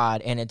all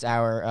God, and it's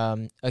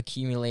our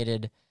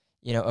accumulated,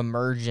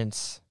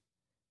 emergence.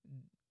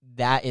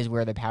 That is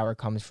where the power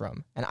comes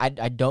from. And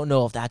I don't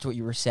know if that's what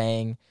you were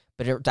saying,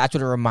 but that's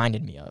what it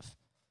reminded me of.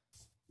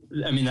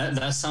 I mean,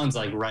 that sounds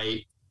like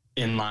right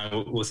in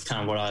line with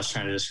kind of what I was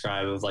trying to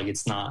describe, of like,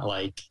 it's not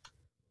like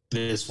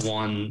this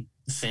one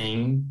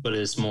thing, but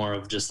it's more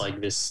of just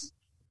like this,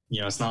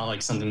 it's not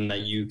like something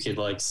that you could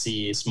like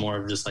see. It's more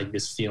of just like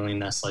this feeling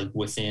that's like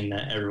within,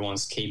 that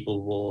everyone's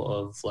capable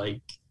of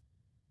like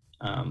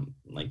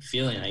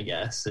feeling, I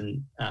guess.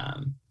 And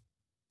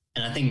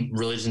I think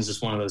religion is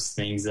just one of those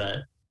things that,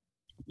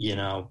 it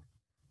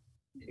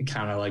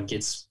kind of like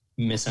gets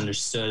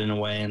misunderstood in a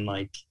way. And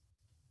like,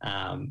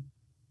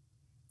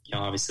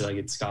 obviously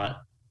like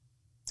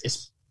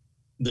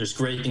there's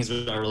great things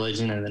about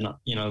religion, and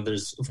then,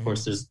 there's, of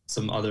course, there's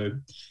some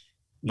other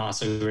not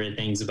so great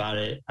things about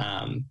it.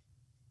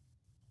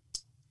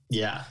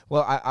 Yeah.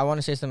 Well, I want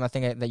to say something I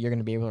think that you're going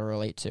to be able to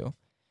relate to.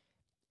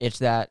 It's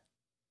that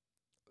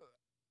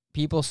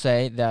people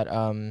say that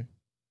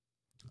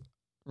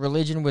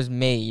religion was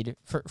made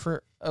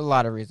for a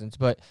lot of reasons,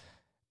 but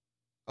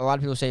a lot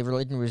of people say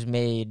religion was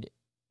made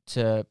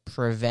to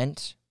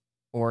prevent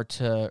or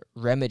to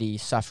remedy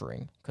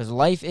suffering. Because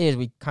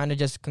we kind of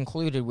just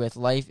concluded with,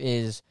 life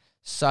is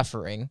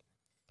suffering.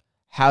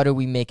 How do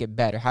we make it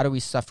better? How do we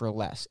suffer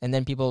less? And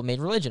then people made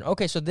religion.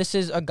 Okay, so this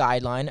is a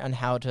guideline on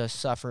how to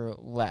suffer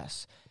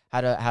less,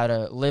 how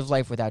to live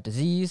life without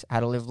disease,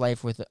 how to live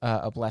life with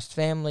a blessed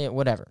family,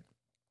 whatever.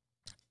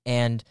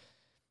 And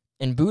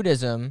in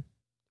Buddhism,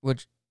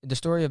 which the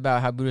story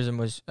about how Buddhism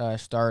was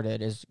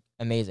started is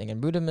amazing.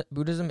 And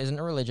Buddhism isn't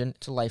a religion;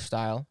 it's a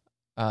lifestyle.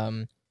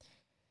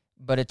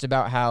 But it's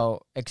about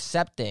how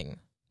accepting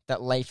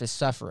that life is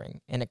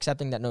suffering, and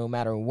accepting that no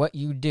matter what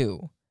you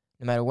do,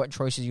 no matter what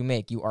choices you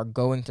make, you are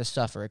going to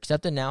suffer.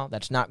 Accept it now.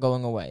 That's not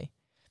going away.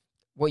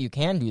 What you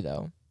can do,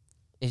 though,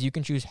 is you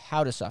can choose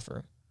how to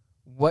suffer.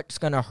 What's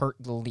going to hurt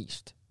the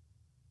least?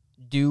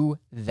 Do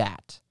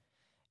that.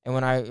 And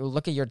when I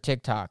look at your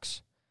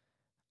TikToks,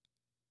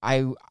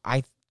 I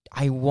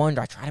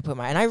wonder, I try to put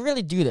and I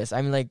really do this.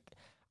 I mean, like,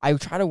 I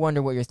try to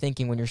wonder what you're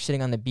thinking when you're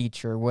sitting on the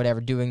beach or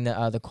whatever, doing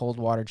the cold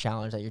water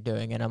challenge that you're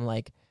doing. And I'm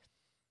like,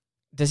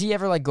 does he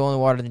ever like go in the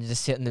water and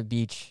just sit on the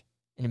beach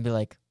and be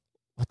like,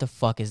 what the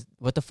fuck is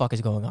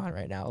going on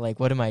right now? Like,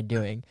 what am I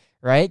doing?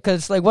 Right?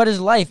 Because like, what is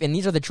life? And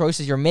these are the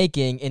choices you're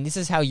making. And this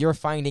is how you're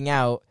finding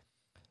out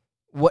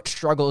what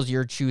struggles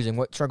you're choosing,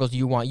 what struggles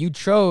you want. You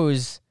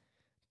chose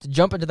to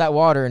jump into that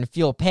water and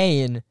feel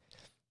pain,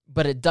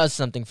 but it does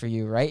something for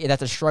you, right?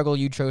 That's a struggle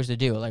you chose to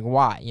do. Like,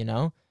 why, you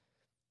know?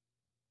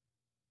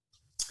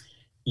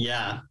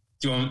 Yeah.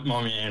 Do you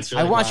want me to answer?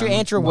 I want you to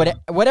answer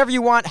whatever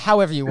you want,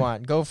 however you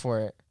want. Go for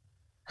it.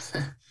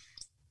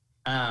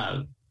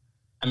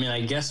 I mean,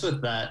 I guess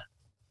with that,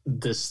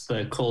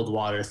 the cold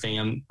water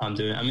thing I'm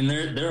doing. I mean,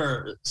 there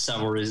are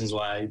several reasons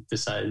why I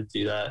decided to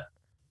do that,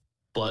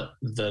 but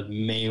the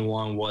main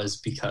one was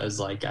because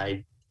like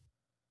I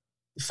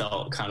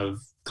felt kind of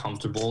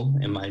comfortable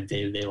in my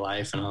day-to-day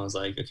life, and I was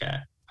like, okay,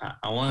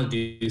 I want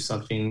to do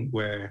something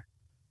where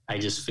I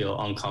just feel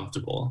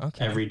uncomfortable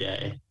every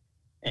day,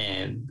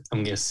 and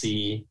I'm gonna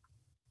see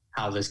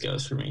how this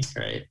goes for me,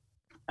 right?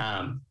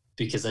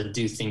 Because I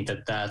do think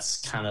that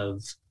that's kind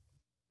of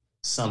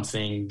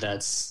something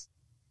that's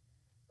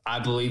I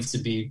believe to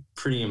be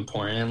pretty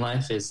important in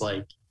life, is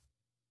like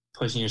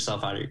pushing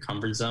yourself out of your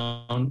comfort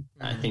zone.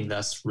 Mm-hmm. I think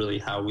that's really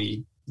how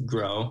we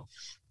grow.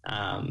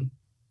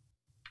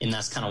 And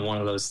that's kind of one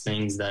of those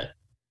things that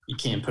you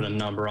can't put a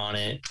number on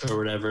it or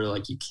whatever.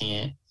 Like you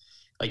can't,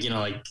 like, you know,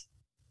 like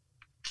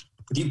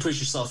if you push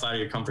yourself out of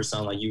your comfort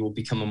zone, like you will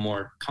become a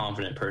more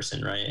confident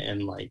person. Right.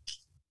 And like,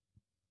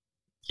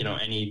 you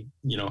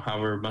know,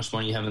 however much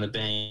money you have in the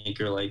bank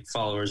or like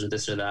followers or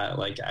this or that,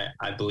 like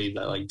I believe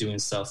that like doing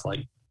stuff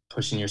like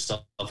pushing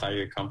yourself out of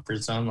your comfort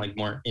zone, like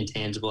more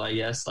intangible, I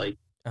guess, like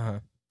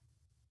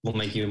will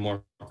make you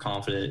more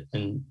confident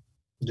and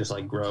just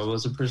like grow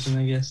as a person,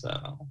 I guess. I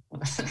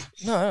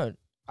don't know. No,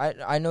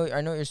 I know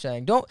what you're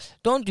saying. Don't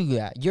do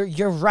that.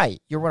 You're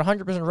right. You're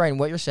 100% right in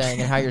what you're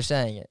saying and how you're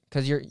saying it,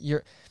 because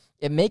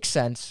it makes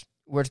sense.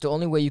 Where it's the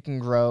only way you can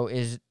grow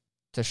is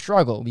to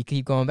struggle. We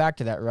keep going back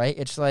to that, right?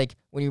 It's like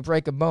when you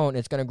break a bone,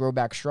 it's going to grow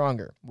back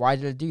stronger. Why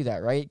did it do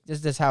that, right?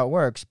 This is how it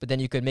works. But then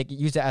you could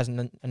use it as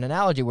an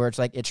analogy where it's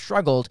like it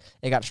struggled,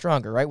 it got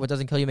stronger, right? What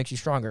doesn't kill you makes you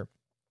stronger.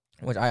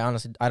 Which I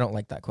honestly don't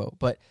like that quote,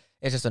 but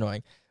it's just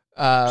annoying.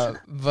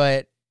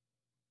 But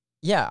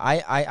yeah,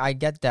 I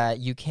get that.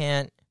 You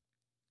can't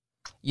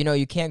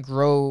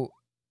grow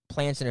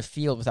plants in a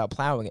field without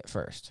plowing it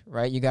first,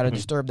 right? You got to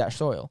disturb that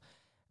soil.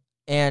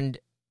 And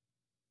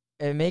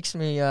it makes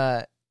me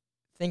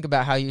think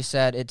about how you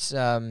said it's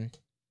something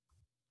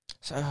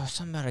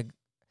about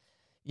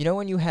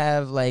when you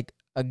have like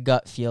a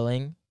gut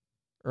feeling,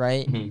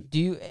 right? Mm-hmm. Do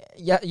you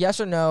yes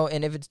or no?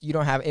 And if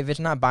it's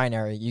not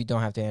binary, you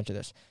don't have to answer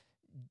this.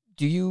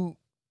 Do you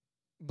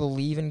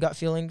believe in gut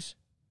feelings?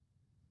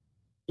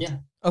 Yeah.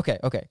 Okay,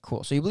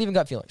 cool. So you believe in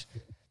gut feelings.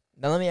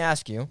 Now let me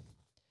ask you,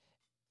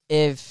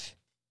 if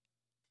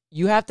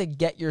you have to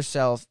get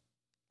yourself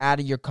out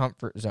of your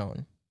comfort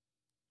zone,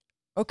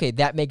 okay,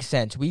 that makes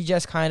sense. We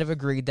just kind of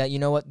agreed that, you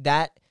know what,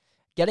 that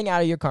getting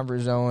out of your comfort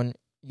zone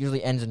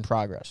usually ends in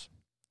progress.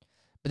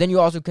 But then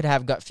you also could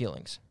have gut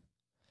feelings.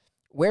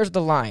 Where's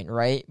the line,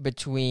 right,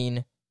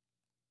 between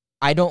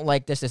I don't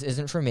like this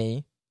isn't for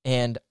me,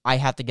 and I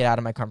have to get out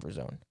of my comfort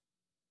zone?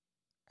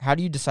 How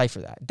do you decipher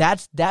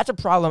that? That's a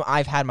problem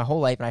I've had my whole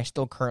life, and I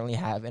still currently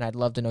have, and I'd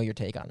love to know your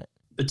take on it.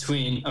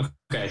 Okay,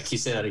 can you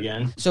say that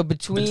again? So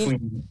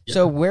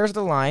So where's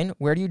the line?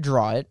 Where do you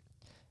draw it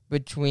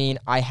between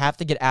I have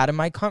to get out of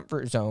my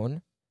comfort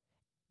zone,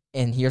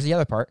 and here's the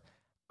other part,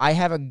 I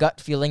have a gut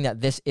feeling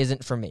that this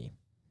isn't for me?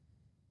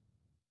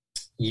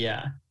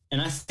 Yeah,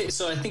 and I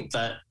think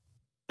that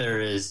there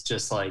is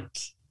just like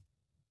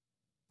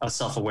a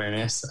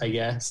self-awareness, I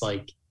guess,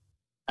 like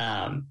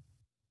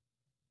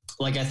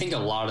I think a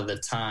lot of the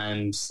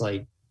times,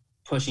 like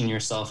pushing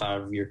yourself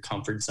out of your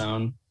comfort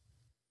zone,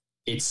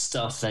 it's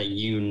stuff that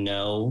you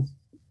know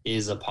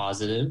is a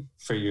positive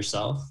for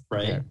yourself,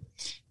 right? Yeah.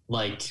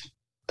 Like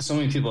so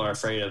many people are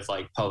afraid of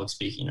like public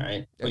speaking,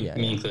 right? Like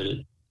me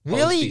included.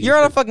 Really? You're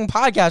on a fucking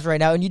podcast right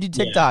now and you do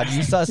TikTok. Yeah.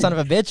 You son of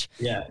a bitch.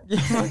 Yeah.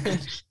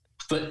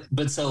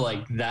 But so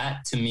like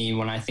that to me,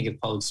 when I think of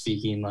public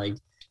speaking, like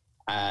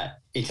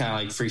it kind of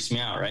like freaks me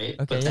out, right?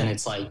 Okay, but then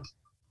it's like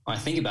when I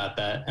think about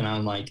that and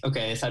I'm like,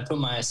 okay, if I put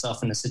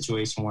myself in a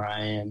situation where I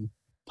am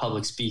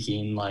public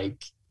speaking,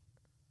 like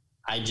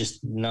I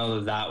just know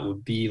that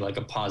would be like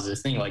a positive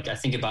thing. Like I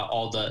think about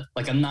all the,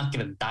 like I'm not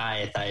going to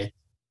die if I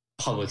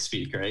public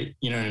speak, right?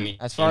 You know what I mean?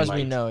 As far as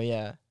we know,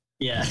 yeah.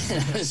 Yeah. Yeah,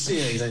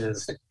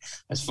 exactly.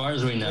 As far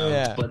as we know.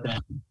 Yeah. But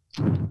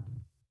then,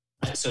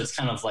 so it's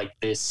kind of like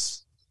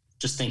this,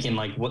 just thinking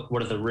like,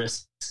 what are the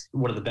risks?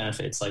 What are the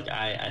benefits? Like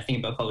I think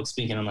about public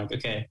speaking. I'm like,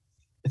 okay,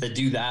 if I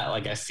do that,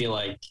 like, I feel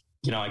like,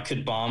 you know, I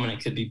could bomb and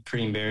it could be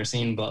pretty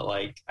embarrassing, but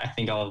like, I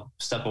think I'll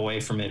step away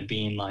from it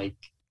being like,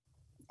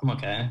 I'm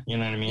okay. You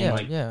know what I mean? Yeah,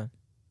 like, yeah.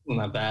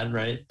 not bad.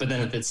 Right. But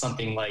then if it's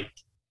something like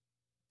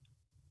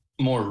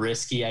more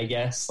risky, I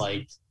guess,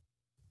 like,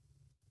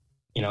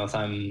 you know, if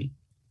I'm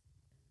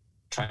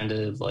trying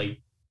to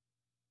like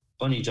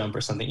bungee jump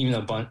or something, even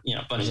though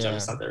bungee jump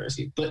is not that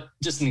risky, but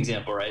just an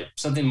example, right?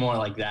 Something more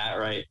like that,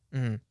 right?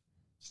 Mm-hmm.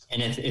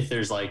 And if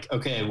there's like,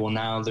 okay, well,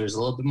 now there's a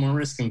little bit more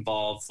risk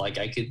involved, like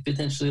I could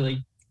potentially like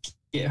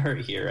get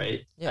hurt here,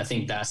 right? Yeah. I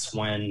think that's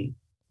when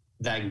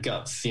that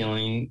gut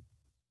feeling,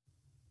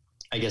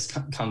 I guess,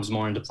 comes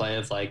more into play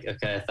of like,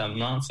 okay, if I'm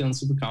not feeling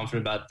super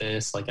confident about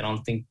this, like I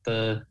don't think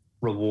the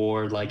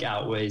reward like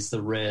outweighs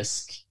the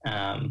risk.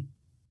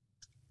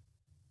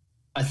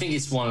 I think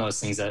it's one of those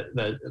things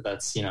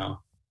that's, you know,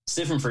 it's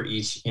different for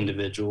each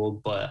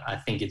individual, but I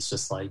think it's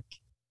just like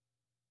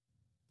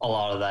a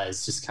lot of that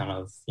is just kind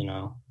of, you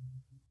know,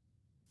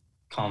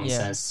 common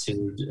sense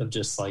too, of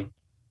just like,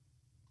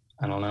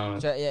 I don't know.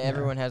 So,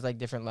 everyone has like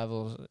different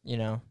levels, you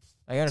know.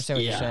 I understand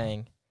what you're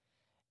saying.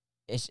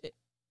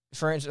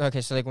 For instance,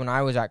 okay, so like when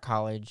I was at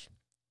college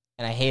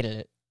and I hated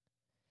it,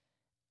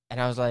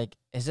 and I was like,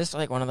 is this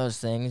like one of those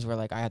things where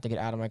like I have to get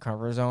out of my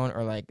comfort zone,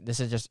 or like this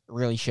is just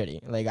really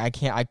shitty? Like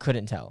I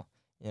couldn't tell,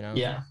 you know?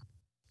 Yeah.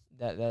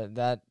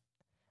 That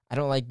I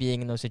don't like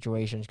being in those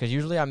situations, because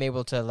usually I'm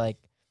able to like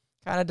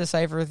kind of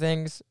decipher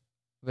things,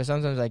 but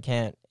sometimes I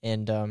can't.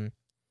 And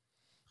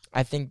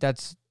I think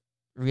that's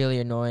really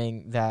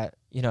annoying, that,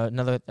 you know,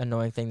 another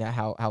annoying thing, that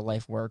how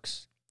life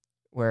works,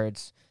 where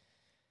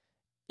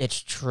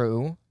it's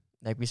true,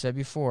 like we said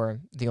before,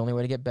 the only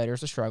way to get better is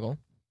to struggle.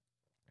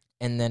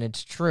 And then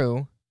it's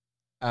true,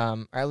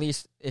 or at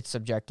least it's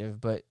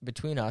subjective, but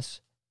between us,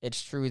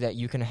 it's true that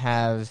you can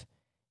have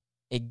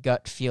a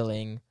gut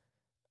feeling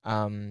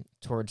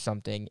towards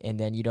something, and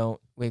then you don't,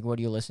 like, what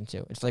do you listen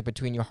to? It's like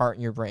between your heart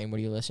and your brain, what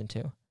do you listen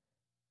to?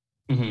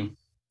 Mm-hmm.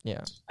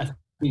 Yeah.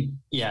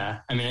 Yeah.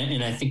 I mean,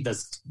 and I think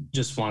that's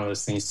just one of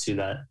those things too,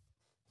 that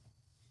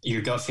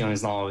your gut feeling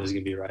is not always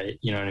going to be right.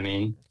 You know what I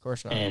mean? Of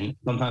course not. And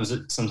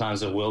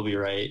sometimes it will be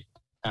right.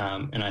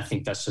 And I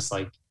think that's just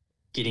like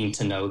getting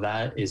to know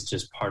that is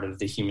just part of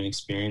the human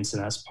experience.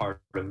 And that's part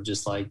of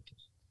just like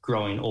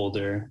growing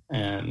older.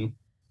 And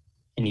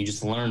you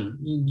just learn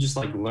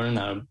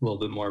that a little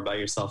bit more about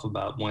yourself,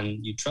 about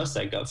when you trust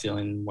that gut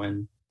feeling,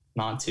 when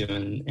not to.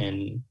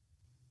 And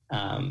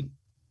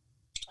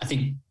I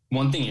think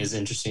one thing is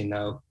interesting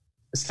though,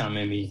 this kind of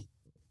made me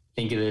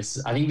think of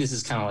this. I think this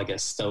is kind of like a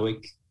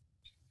stoic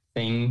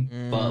thing,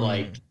 but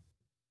like,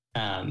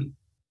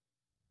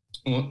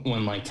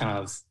 when like kind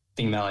of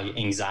think about like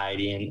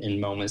anxiety and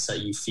moments that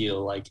you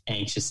feel like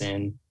anxious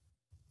in,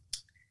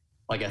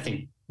 like I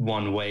think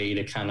one way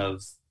to kind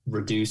of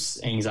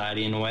reduce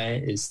anxiety in a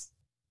way is,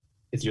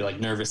 if you're like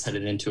nervous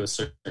headed into a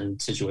certain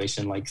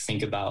situation, like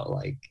think about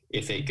like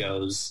if it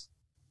goes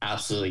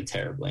absolutely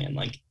terribly and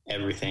like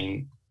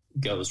everything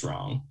goes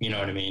wrong, you know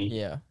what I mean?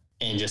 Yeah.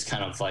 And just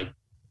kind of like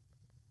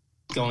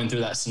going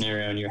through that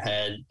scenario in your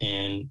head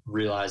and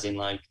realizing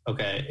like,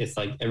 okay, if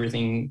like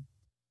everything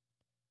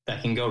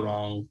that can go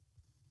wrong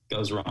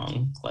goes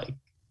wrong, like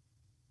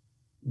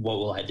what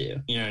will I do?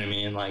 You know what I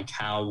mean? Like,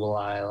 how will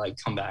I like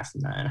come back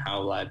from that, and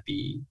how will I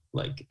be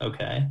like,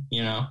 okay,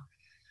 you know?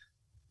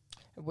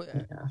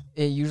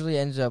 It usually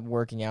ends up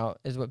working out,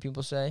 is what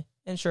people say,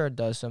 and sure, it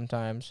does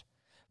sometimes.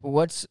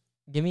 But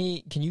can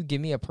you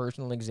give me a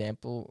personal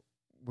example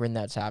when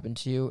that's happened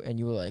to you and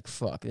you were like,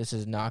 fuck, this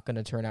is not going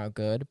to turn out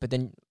good, but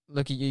then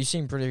look at you, you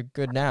seem pretty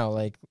good now.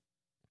 Like,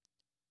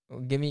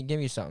 give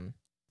me something.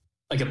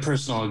 Like a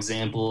personal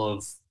example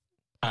of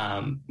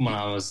when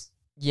I was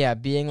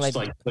being like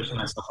pushing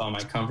myself out of my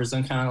comfort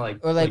zone, kind of like,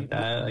 or like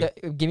that.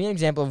 Like, give me an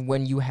example of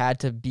when you had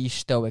to be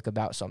stoic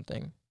about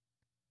something.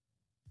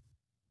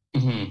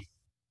 Mm-hmm.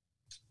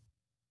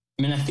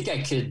 I mean, I think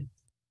I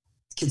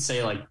could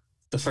say like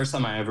the first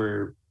time I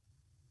ever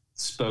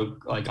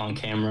spoke like on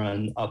camera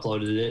and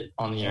uploaded it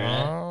on the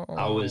internet,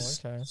 I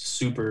was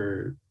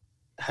super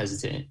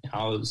hesitant.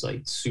 I was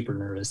like super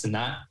nervous, and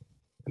that,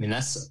 I mean,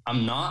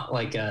 I'm not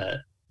like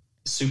a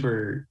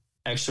super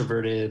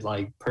extroverted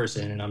like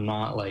person, and I'm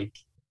not like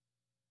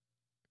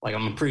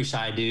I'm a pretty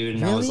shy dude.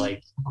 And really? I was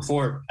like,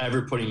 before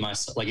ever putting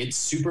myself, like, it's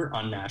super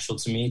unnatural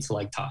to me to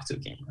like talk to a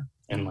camera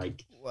and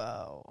like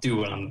do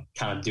what I'm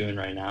kind of doing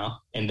right now.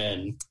 And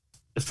then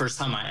the first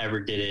time I ever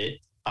did it,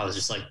 I was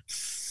just like,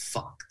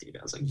 fuck, dude.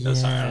 I was like, no,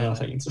 sorry, I don't know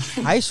if I can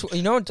swear.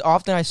 You know what,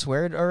 often I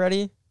swear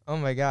already? Oh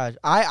my gosh.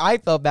 I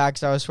felt bad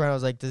because I was swearing. I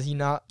was like, does he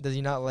not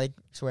like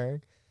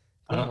swearing?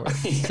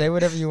 Say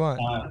whatever you want.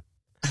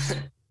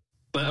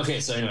 But okay,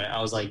 so anyway, I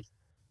was like,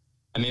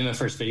 I made my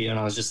first video and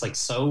I was just like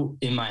so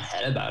in my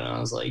head about it. And I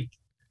was like,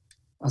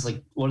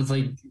 what if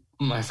like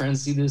my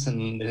friends see this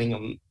and they think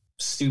I'm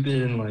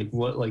stupid and like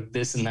what, like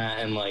this and that,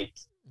 and like,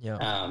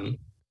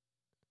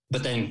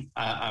 but then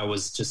I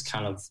was just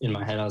kind of in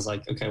my head, I was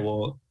like, okay,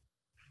 well,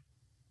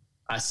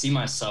 I see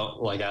myself,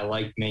 like, I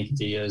like making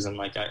videos, and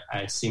like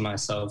I see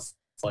myself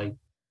like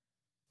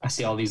I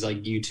see all these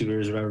like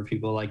YouTubers or whatever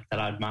people like that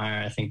I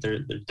admire. I think they're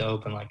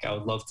dope, and like I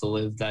would love to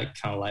live that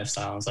kind of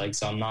lifestyle. It's like,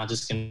 so I'm not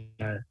just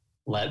gonna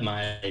let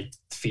my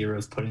fear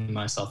of putting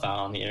myself out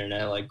on the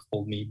internet like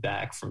hold me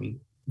back from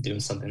doing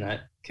something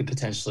that could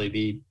potentially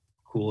be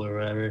cool or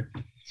whatever.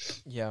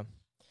 Yeah.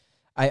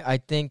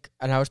 I think,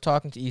 and I was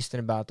talking to Easton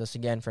about this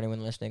again for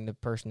anyone listening, the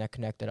person that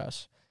connected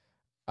us.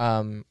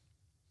 I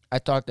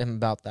talked to him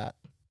about that,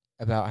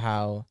 about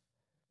how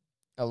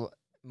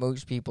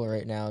most people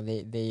right now,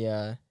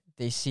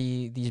 they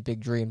see these big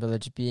dreams, whether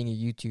it's being a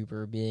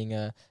YouTuber, being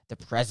the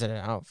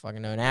president, I don't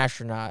fucking know, an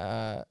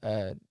astronaut,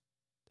 an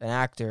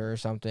actor or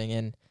something.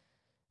 And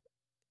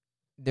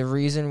the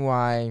reason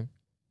why,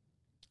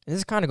 this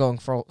is kind of going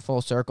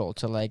full circle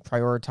to like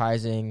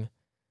prioritizing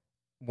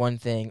one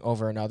thing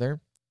over another,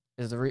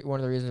 is one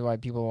of the reasons why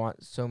people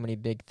want so many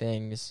big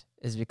things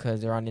is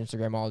because they're on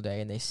Instagram all day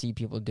and they see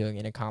people doing it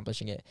and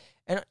accomplishing it.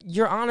 And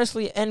you're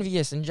honestly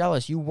envious and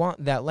jealous. You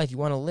want that life. You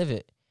want to live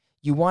it.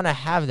 You want to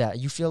have that.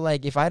 You feel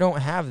like, if I don't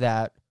have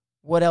that,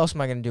 what else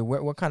am I going to do?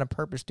 What kind of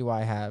purpose do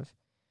I have?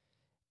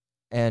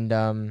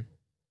 And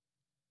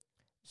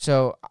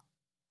so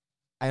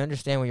I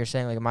understand what you're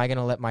saying. Like, am I going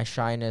to let my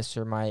shyness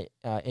or my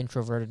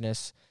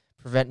introvertedness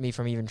prevent me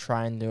from even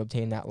trying to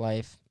obtain that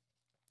life?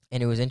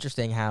 And it was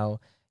interesting how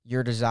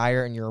your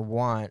desire and your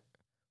want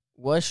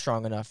was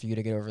strong enough for you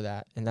to get over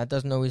that. And that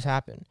doesn't always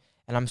happen.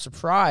 And I'm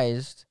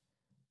surprised,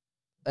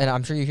 and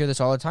I'm sure you hear this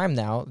all the time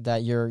now,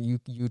 that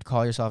you'd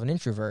call yourself an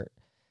introvert.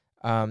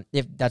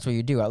 If that's what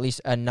you do, at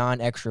least a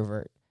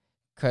non-extrovert.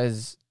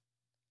 Because,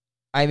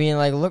 I mean,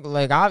 like, look,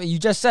 like, you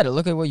just said it.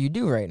 Look at what you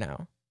do right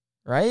now,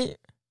 right?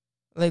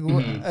 Like,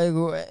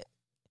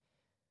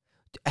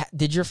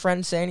 did your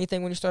friends say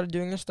anything when you started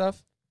doing this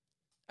stuff?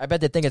 I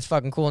bet they think it's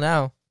fucking cool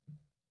now.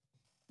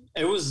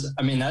 It was,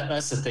 I mean,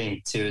 that's the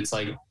thing too. It's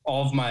like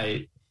all of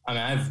I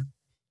have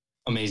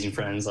amazing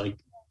friends. Like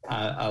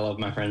I love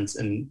my friends,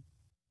 and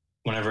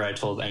whenever I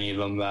told any of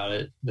them about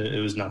it,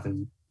 it was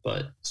nothing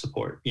but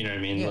support. You know what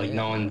I mean? Yeah, like yeah.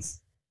 No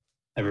one's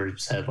ever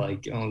said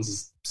like, "Oh, this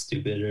is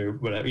stupid" or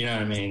whatever. You know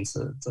what I mean?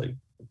 So it's like,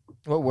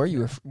 what were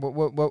you?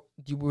 What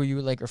were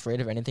you like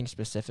afraid of anything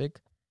specific?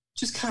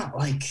 Just kind of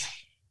like,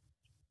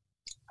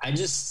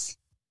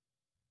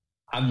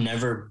 I've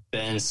never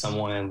been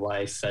someone in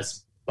life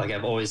that's like,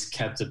 I've always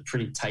kept a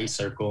pretty tight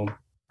circle.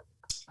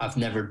 I've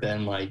never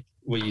been like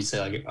what you say,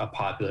 like a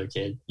popular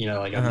kid, you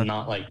know, like I'm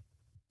not like,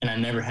 and I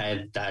never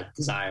had that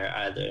desire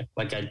either.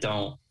 Like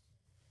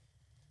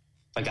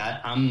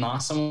I'm not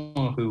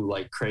someone who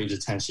like craves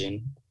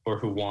attention or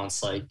who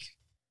wants like,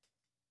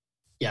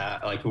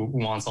 who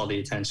wants all the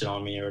attention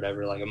on me or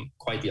whatever. Like I'm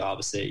quite the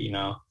opposite, you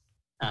know?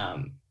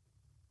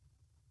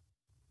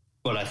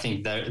 But I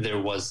think that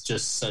there was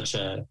just such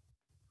a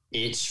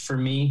itch for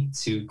me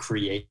to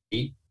create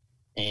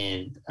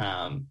and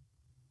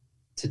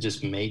to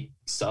just make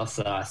stuff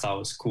that I thought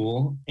was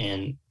cool.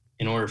 And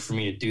in order for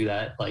me to do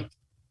that, like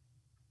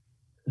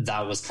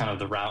that was kind of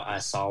the route I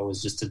saw,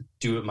 was just to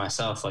do it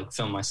myself, like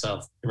film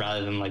myself,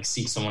 rather than like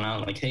seek someone out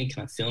and like, hey,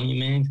 can I film you,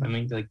 man? Can I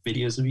make like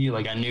videos of you?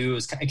 Like I knew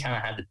it kind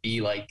of had to be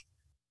like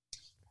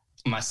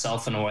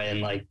myself in a way.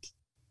 And like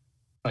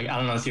I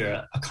don't know if you're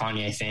a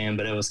Kanye fan,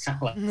 but it was kind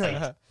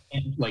of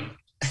like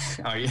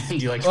are you? Do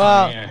you like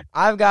Kanye? Or?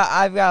 I've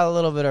got a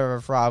little bit of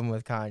a problem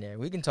with Kanye.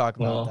 We can talk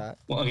about that.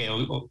 Well, okay,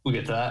 we'll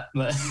get to that.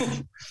 But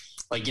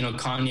like, you know,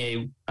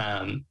 Kanye,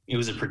 he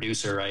was a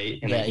producer, right?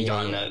 And then he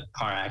got in a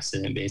car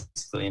accident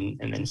basically,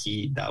 and then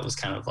that was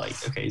kind of like,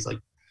 okay, he's like,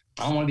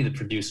 I don't want to be the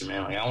producer,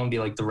 man. Like I want to be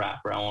like the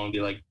rapper. I want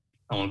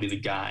to be the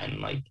guy.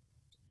 And like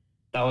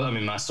that was, I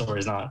mean, my story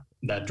is not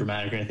that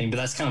dramatic or anything, but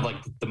that's kind of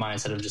like the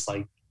mindset of just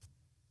like,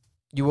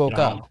 you woke up.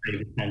 I don't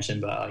crave attention,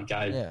 but like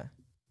I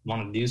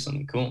want to do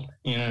something cool.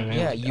 You know what I mean?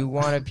 Yeah, like, you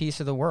want a piece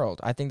of the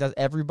world. I think that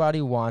everybody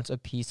wants a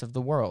piece of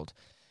the world.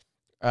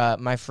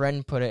 My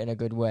friend put it in a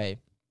good way.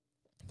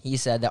 He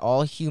said that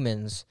all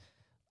humans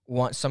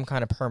want some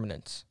kind of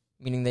permanence,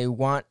 meaning they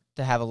want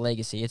to have a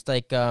legacy. It's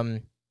like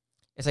an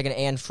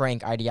Anne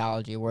Frank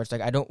ideology, where it's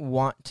like, I don't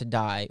want to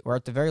die, or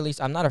at the very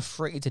least, I'm not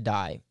afraid to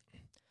die.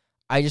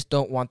 I just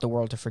don't want the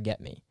world to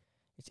forget me.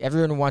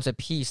 Everyone wants a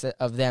piece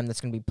of them that's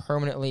going to be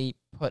permanently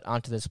put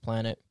onto this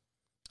planet.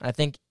 I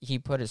think he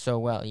put it so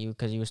well,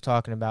 because he was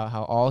talking about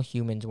how all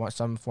humans want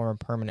some form of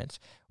permanence,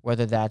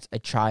 whether that's a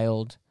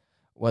child,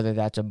 whether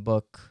that's a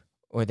book,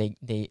 or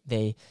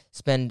they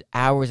spend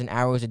hours and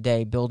hours a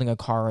day building a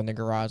car in the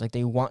garage. Like,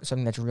 they want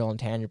something that's real and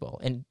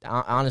tangible. And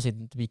honestly,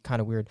 to be kind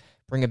of weird,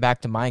 bring it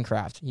back to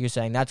Minecraft. He was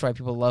saying that's why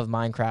people love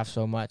Minecraft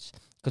so much,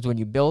 because when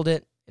you build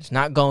it, it's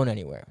not going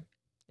anywhere.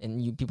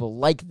 And people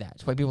like that.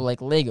 That's why people like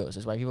Legos.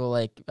 That's why people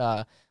like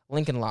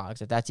Lincoln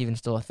Logs, if that's even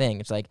still a thing.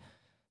 It's like,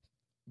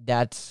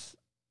 that's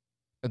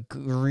a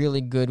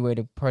really good way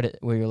to put it,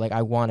 where you're like,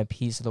 I want a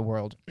piece of the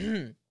world.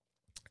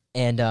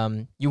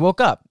 And you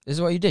woke up. This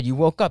is what you did. You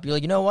woke up. You're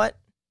like, you know what?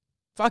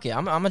 Fuck it.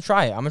 I'm gonna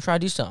try it. I'm gonna try to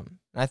do something.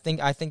 I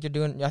think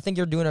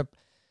you're doing a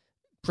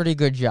pretty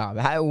good job.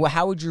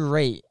 How would you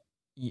rate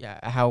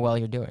how well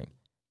you're doing?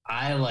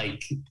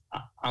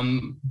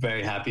 I'm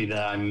very happy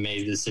that I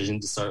made the decision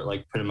to start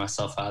like putting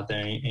myself out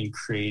there and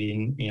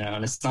creating,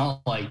 and it's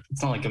not like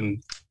I'm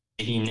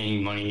making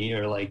any money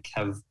or like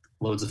have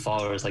loads of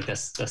followers. Like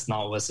that's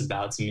not what it's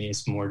about to me.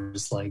 It's more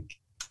just like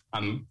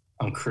I'm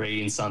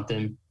creating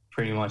something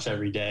pretty much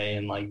every day,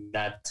 and like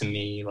that to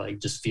me like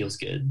just feels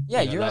good.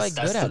 Yeah, you're like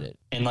good at it.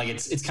 And like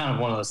it's kind of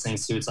one of those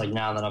things too. It's like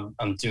now that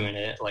I'm doing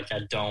it, like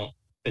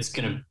it's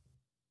gonna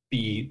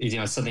be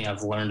something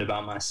I've learned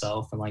about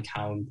myself and like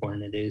how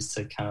important it is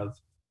to kind of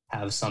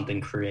have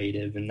something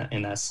creative,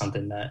 and that's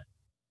something that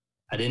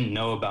I didn't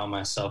know about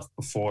myself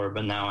before,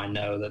 but now I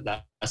know that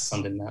that's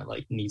something that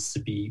like needs to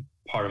be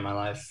part of my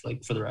life,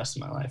 like for the rest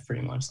of my life,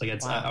 pretty much. Like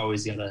it's I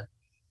always gotta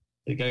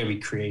be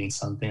creating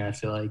something. I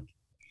feel like.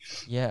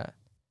 Yeah,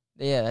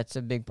 that's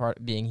a big part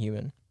of being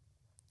human,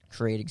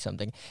 creating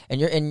something.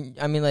 And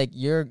I mean, like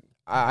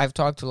I've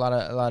talked to a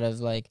lot of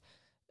like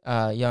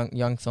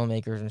young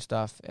filmmakers and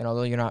stuff, and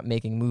although you're not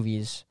making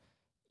movies,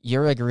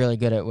 you're like really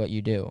good at what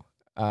you do.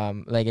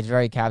 Like it's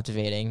very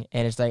captivating,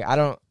 and it's like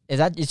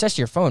it's just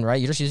your phone, right?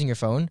 You're just using your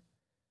phone.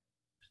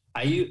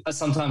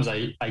 Sometimes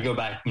I go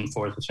back and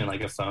forth between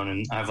like a phone,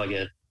 and I have like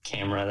a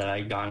camera that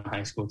I got in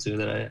high school too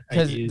that I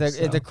use.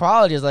 Because the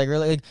quality is like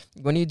really, like,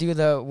 when you do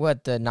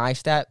the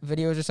Neistat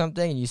videos or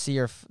something, and you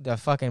see the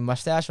fucking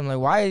mustache, I'm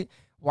like,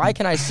 why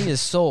can I see his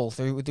soul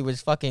through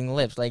his fucking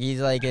lips? Like he's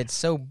like, it's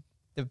so,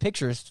 the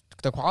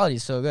the quality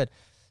is so good.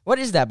 What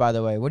is that, by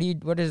the way?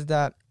 What is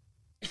that?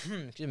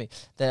 Excuse me.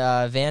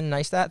 The Van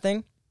Neistat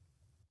thing?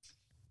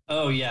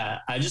 Oh yeah,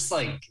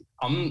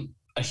 I'm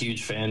a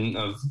huge fan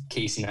of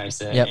Casey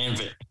Neistat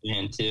and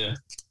Van too.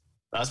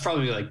 That's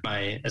probably like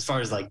as far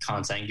as like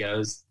content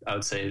goes, I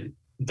would say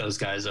those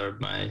guys are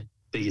my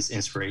biggest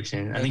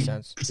inspiration. I think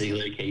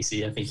particularly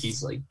Casey. I think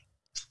he's like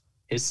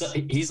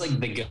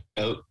the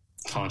GOAT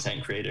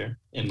content creator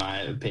in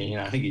my opinion.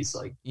 I think he's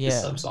like his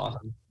stuff's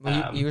awesome.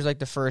 Well, he was like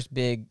the first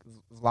big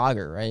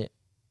vlogger, right?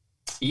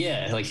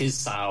 Yeah, like his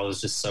style is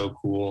just so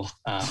cool.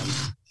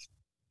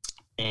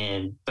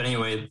 But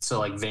anyway, so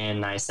like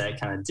Van Neistat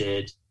kind of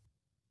did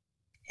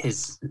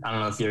his. I don't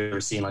know if you've ever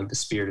seen like The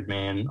Spirited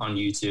Man on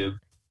YouTube.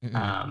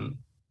 Mm-hmm.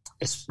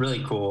 It's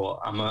really cool.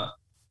 I'm a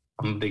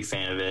big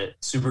fan of it.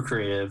 Super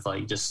creative,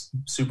 like just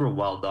super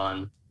well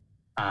done.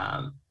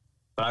 But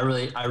I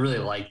really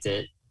liked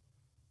it.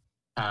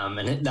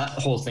 That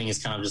whole thing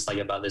is kind of just like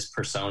about this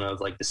persona of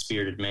like the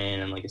spirited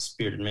man, and like a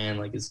spirited man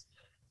like is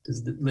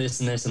this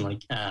and this, and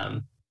like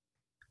and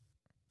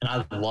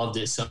I loved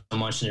it so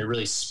much, and it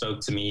really spoke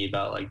to me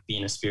about like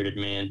being a spirited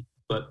man.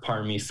 But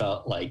part of me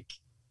felt like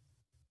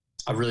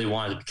I really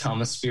wanted to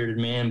become a spirited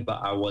man,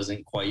 but I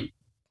wasn't quite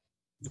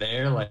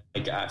there. Like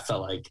I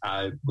felt like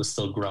I was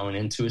still growing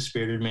into a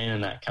spirited man,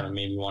 and that kind of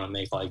made me want to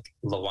make like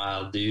the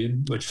wild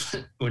dude, which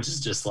is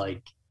just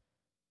like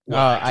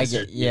I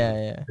get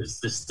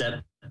it's the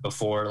step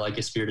before like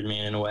a spirited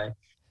man in a way.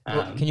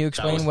 Well, can you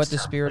explain what the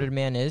spirited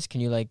man is? Can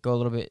you like go a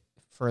little bit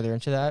further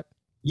into that?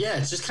 Yeah,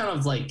 it's just kind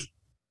of like,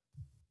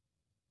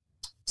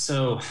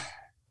 so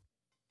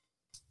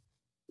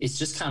it's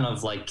just kind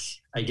of like,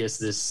 I guess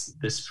this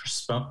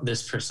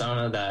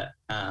persona that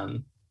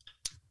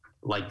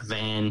like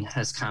Van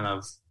has kind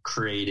of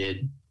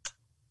created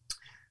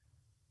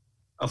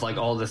of like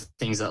all the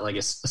things that like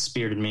a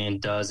spirited man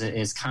does.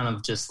 It's kind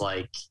of just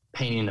like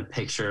painting a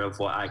picture of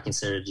what I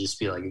consider to just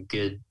be like a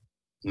good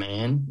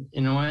man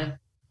in a way,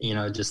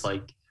 just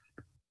like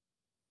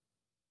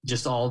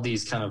just all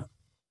these kind of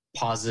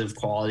positive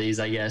qualities,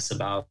 I guess,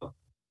 about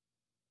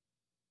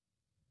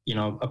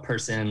a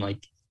person,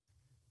 like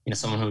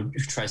someone who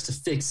tries to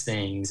fix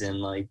things, and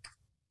like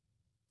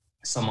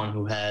someone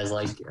who has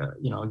like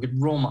a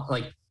good role model.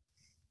 Like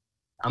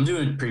I'm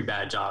doing a pretty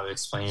bad job of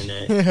explaining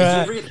it.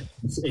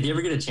 If you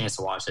ever get a chance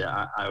to watch it,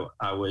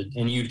 I would,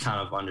 and you'd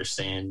kind of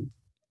understand.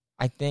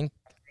 I think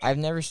I've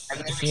never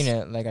seen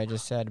it, like I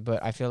just said,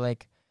 but I feel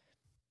like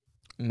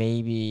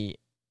maybe,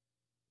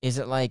 is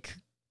it like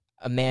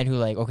a man who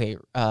like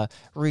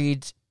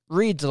reads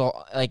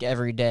like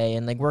every day,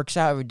 and like works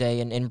out every day,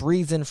 and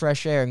breathes in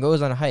fresh air and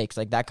goes on hikes,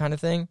 like that kind of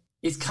thing?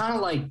 It's kind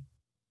of like,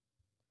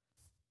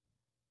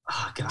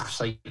 oh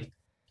gosh, like,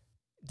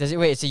 does it?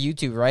 Wait, it's a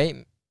YouTube,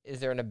 right? Is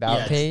there an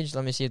about page?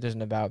 Let me see if there's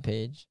an about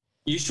page.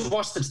 You should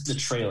watch the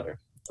trailer.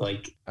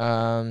 Like,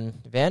 Van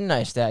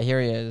Neistat,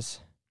 here he is.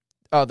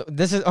 Oh,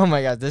 oh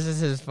my God, this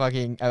is his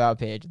fucking about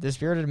page. The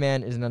Spirited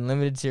Man is an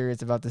unlimited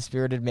series about the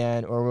spirited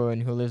man or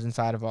woman who lives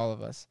inside of all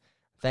of us.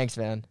 Thanks,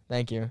 Van.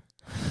 Thank you.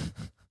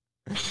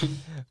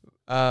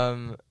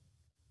 I'm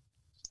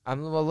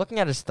looking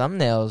at his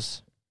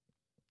thumbnails.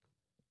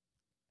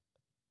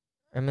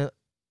 I mean,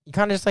 he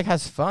kind of just like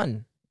has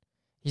fun.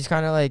 He's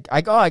kind of like,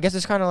 I guess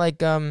it's kind of like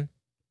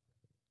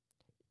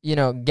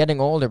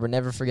getting older but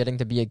never forgetting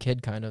to be a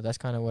kid. Kind of. That's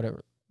kind of what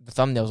the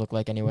thumbnails look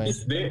like anyway.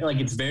 It's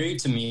very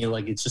to me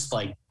like it's just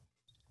like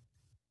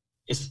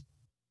it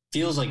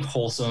feels like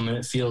wholesome, and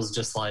it feels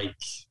just like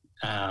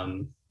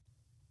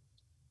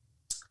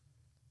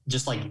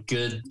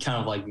good kind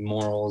of like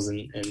morals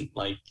and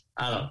like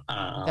I don't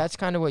know. That's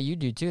kind of what you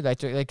do too.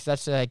 That's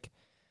like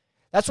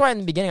That's why in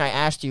the beginning I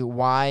asked you,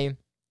 why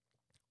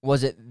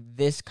was it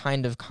this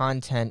kind of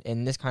content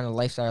and this kind of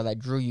lifestyle that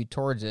drew you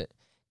towards it?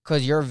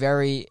 Because you're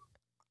very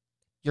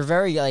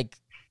like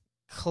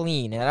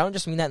clean, and I don't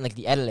just mean that in like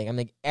the editing. I'm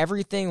like,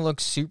 everything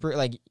looks super,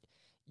 like,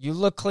 you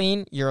look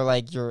clean. You're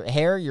like, your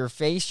hair, your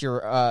face,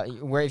 your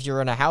where, if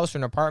you're in a house or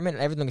an apartment,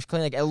 everything looks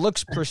clean. Like, it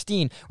looks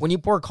pristine. When you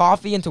pour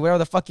coffee into whatever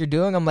the fuck you're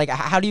doing, I'm like,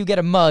 how do you get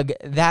a mug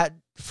that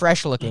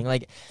fresh looking?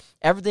 Like,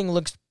 everything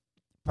looks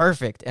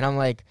perfect, and I'm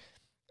like,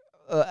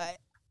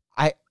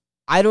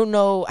 I don't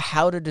know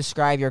how to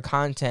describe your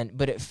content,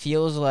 but it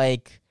feels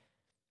like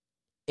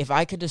if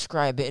I could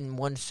describe it in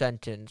one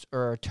sentence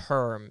or a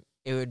term,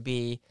 it would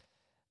be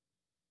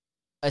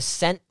a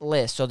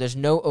scentless, so there's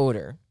no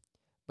odor,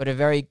 but a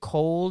very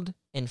cold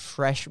and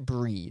fresh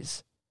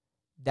breeze.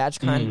 That's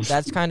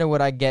kind of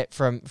what I get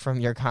from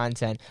your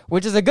content,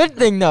 which is a good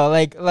thing though.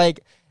 Like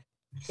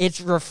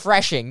it's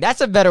refreshing.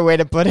 That's a better way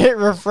to put it.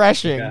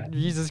 Refreshing. Yeah.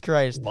 Jesus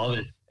Christ. Love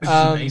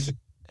it.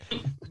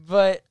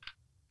 But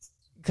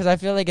because I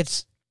feel like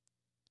it's,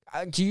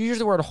 you use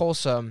the word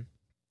wholesome,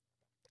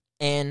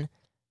 and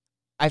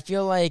I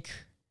feel like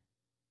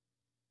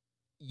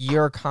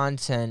your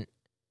content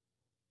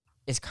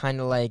is kind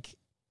of like,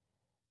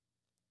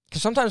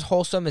 because sometimes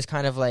wholesome is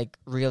kind of like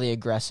really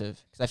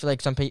aggressive. Because I feel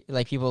like some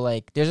people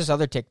like, there's this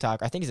other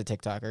TikTok, I think he's a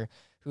TikToker,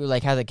 who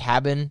like has a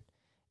cabin,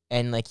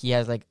 and like he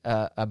has like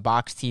a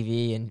box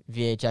TV and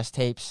VHS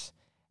tapes,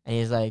 and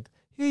he's like,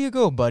 here you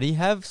go, buddy,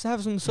 have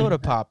some soda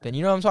pop, and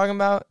you know what I'm talking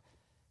about?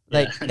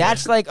 Like, yeah,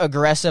 that's like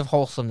aggressive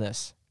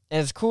wholesomeness.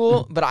 And it's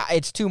cool, but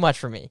it's too much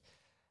for me.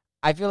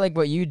 I feel like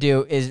what you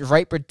do is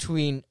right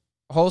between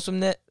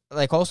wholesomeness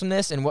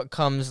and what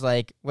comes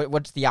like,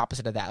 what's the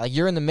opposite of that? Like,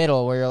 you're in the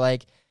middle where you're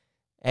like,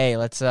 hey,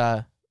 let's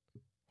hang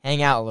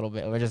out a little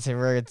bit.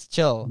 It's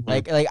chill.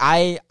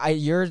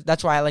 Mm-hmm.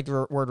 That's why I like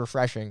the word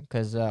refreshing,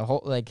 because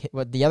like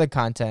what the other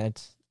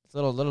content, it's a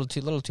little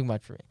too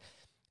much for me.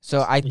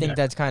 So I think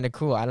that's kind of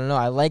cool. I don't know.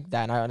 I like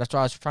that. And that's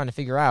why I was trying to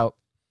figure out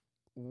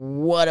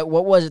what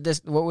was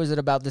it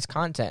about this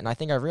content. And I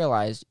think I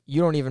realized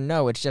you don't even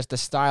know. It's just the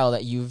style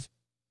that you've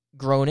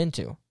grown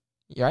into,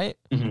 right?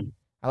 Mm-hmm.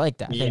 I like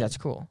that. I think that's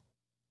cool.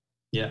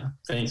 Yeah.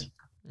 Thanks.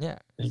 Yeah.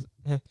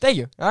 Thank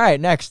you. All right,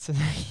 next.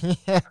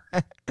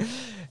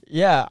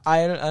 Yeah,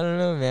 I don't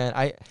know, man.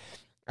 I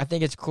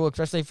think it's cool,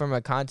 especially from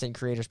a content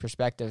creator's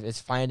perspective. It's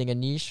finding a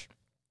niche,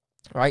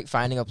 right?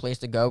 Finding a place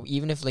to go,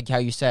 even if, like how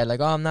you said, like,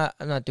 oh, I'm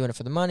not doing it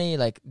for the money.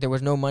 Like, there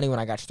was no money when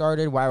I got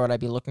started. Why would I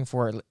be looking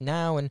for it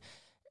now? And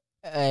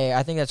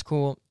I think that's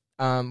cool.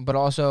 But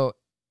also,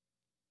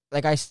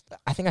 like I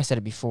think I said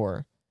it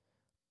before.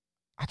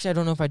 Actually, I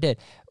don't know if I did.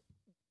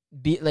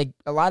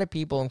 A lot of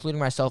people, including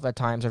myself at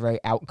times, are very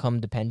outcome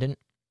dependent.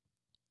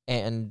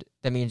 And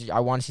that means I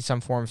want to see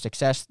some form of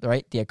success,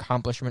 right? The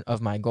accomplishment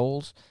of my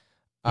goals.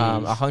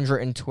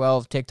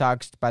 112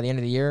 TikToks by the end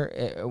of the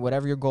year,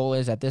 whatever your goal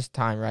is at this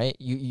time, right?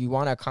 You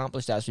want to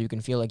accomplish that so you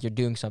can feel like you're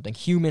doing something.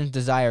 Humans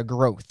desire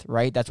growth,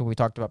 right? That's what we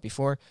talked about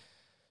before.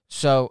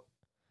 So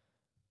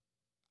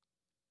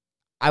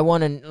I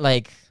want to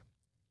like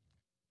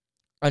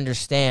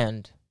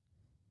understand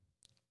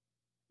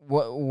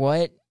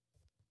what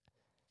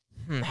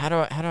how do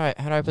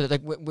I put it?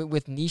 Like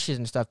with niches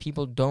and stuff,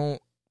 people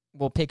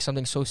will pick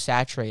something so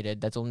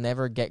saturated that they'll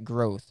never get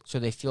growth, so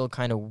they feel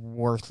kind of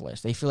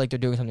worthless. They feel like they're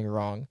doing something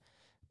wrong.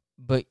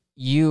 But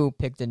you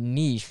picked a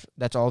niche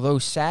that's, although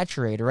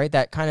saturated, right?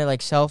 That kind of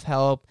like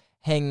self-help,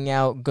 hanging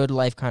out, good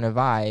life kind of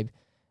vibe.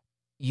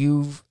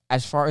 You've,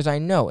 as far as I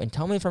know, and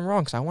tell me if I'm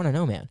wrong, because I want to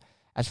know, man.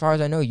 As far as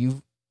I know,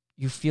 you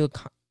feel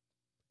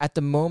at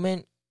the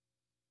moment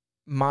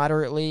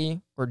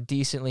moderately or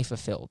decently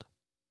fulfilled.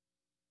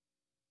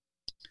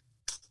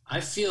 I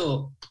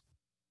feel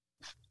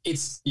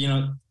it's,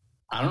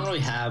 I don't really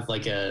have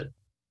like a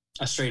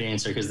straight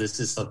answer, because this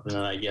is something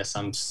that I guess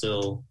I'm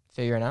still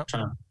trying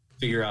to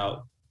figure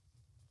out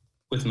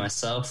with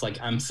myself.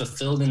 Like, I'm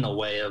fulfilled in the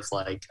way of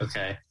like,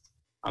 okay,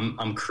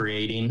 I'm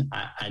creating.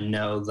 I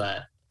know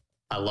that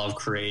I love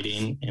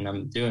creating, and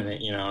I'm doing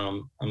it,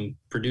 I'm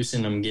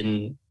producing, I'm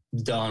getting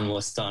done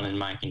what's done in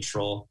my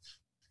control.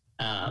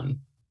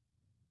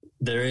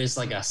 There is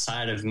like a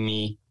side of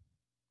me,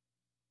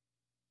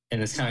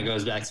 and this kind of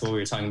goes back to what we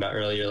were talking about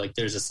earlier. Like,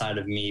 there's a side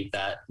of me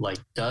that like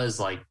does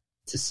like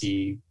to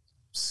see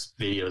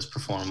videos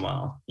perform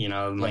well,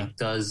 it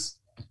does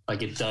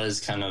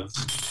kind of,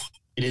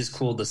 it is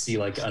cool to see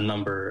like a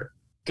number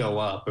go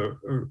up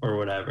or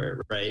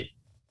whatever. Right.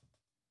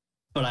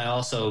 But I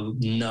also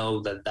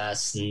know that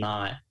that's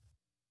not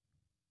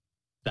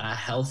that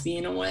healthy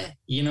in a way,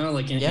 and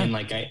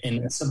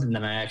it's something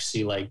that I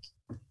actually like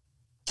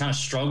kind of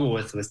struggle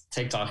with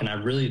TikTok. And I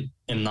really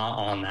am not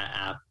on that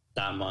app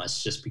that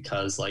much, just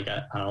because like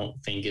I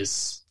don't think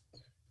it's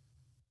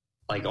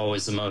like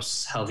always the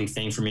most healthy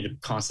thing for me to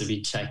constantly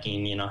be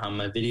checking, how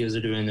my videos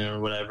are doing there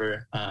or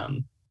whatever.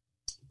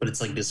 But it's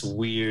like this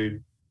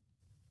weird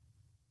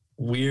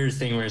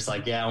thing where it's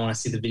like, yeah, I want to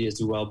see the videos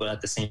do well, but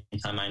at the same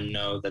time, I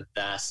know that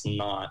that's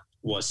not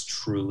what's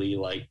truly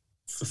like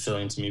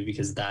fulfilling to me,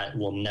 because that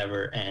will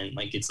never end.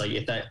 Like, it's like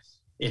if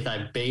if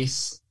I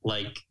base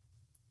like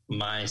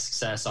my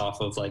success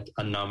off of like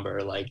a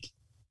number, like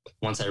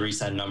once I reach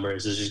that number,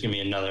 there's just gonna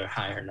be another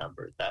higher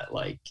number that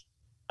like,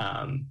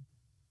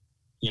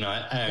 you know,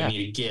 I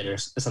need to get or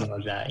something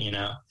like that, you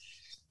know?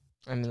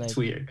 I mean, like, it's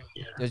weird.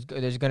 Yeah.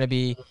 There's going to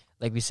be,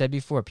 like we said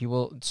before,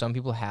 some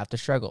people have to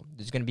struggle.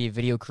 There's going to be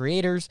video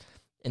creators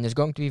and there's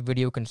going to be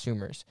video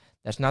consumers.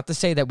 That's not to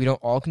say that we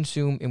don't all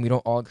consume and we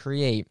don't all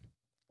create,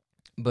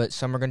 but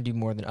some are going to do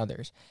more than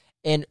others.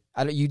 And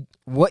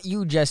what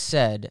you just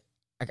said,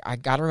 I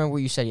got to remember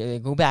what you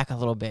said. Go back a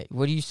little bit.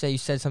 What do you say? You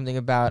said something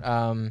about,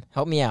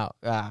 help me out.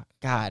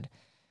 God.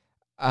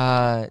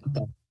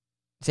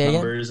 Say it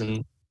numbers again?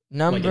 And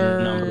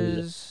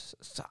Numbers.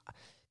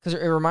 Because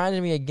it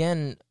reminded me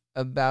again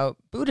about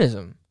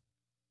Buddhism,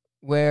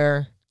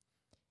 where,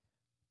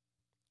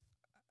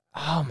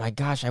 oh my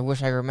gosh, I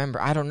wish I remember.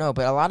 I don't know,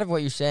 but a lot of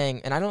what you're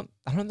saying, and I don't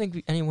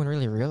think anyone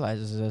really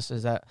realizes this,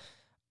 is that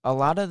a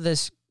lot of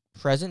this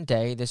present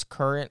day, this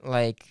current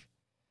like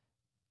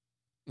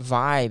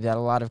vibe that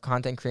a lot of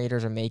content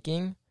creators are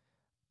making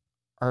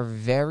are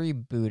very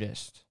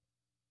Buddhist.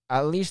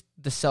 At least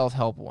the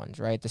self-help ones,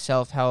 right? The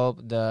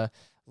self-help, the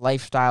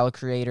lifestyle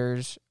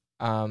creators,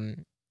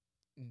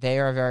 they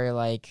are very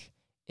like,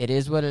 it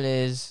is what it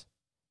is,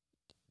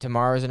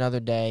 tomorrow's another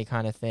day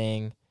kind of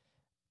thing,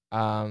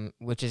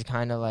 which is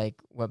kind of like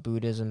what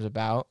Buddhism's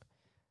about.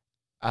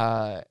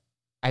 I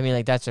mean,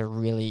 like, that's a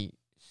really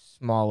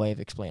small way of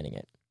explaining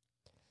it.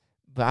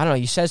 But I don't know,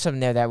 you said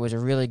something there that was a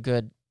really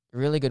good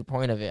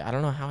point of it. I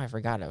don't know how I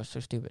forgot it. I was so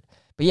stupid.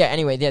 But yeah,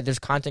 anyway, yeah, there's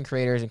content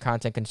creators and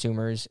content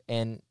consumers,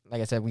 and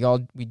like I said,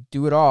 we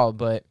do it all,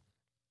 but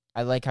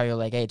I like how you're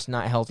like, hey, it's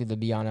not healthy to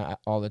be on it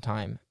all the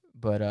time,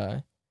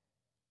 but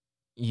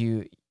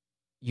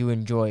you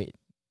enjoy it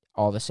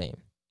all the same.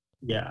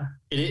 Yeah,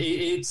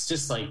 it's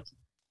just like,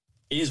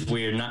 it is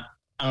weird. I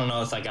don't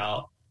know if like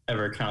I'll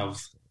ever kind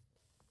of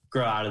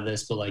grow out of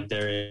this, but like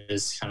there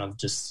is kind of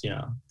just, you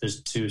know,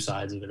 there's two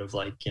sides of it of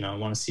like, you know, I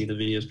want to see the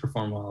videos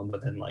perform well,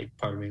 but then like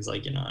part of me is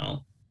like, you know, I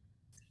don't,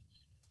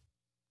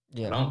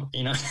 you know,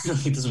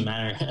 it doesn't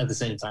matter at the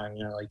same time,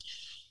 you know, like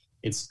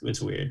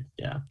it's weird.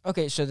 Yeah.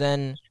 Okay. So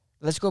then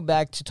let's go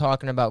back to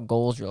talking about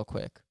goals real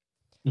quick.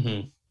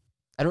 Mm-hmm.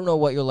 I don't know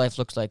what your life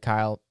looks like,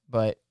 Kyle,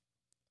 but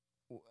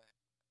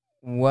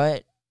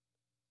what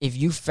if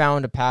you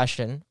found a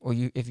passion, or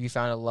if you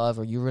found a love,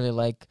 or you really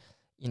like,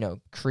 you know,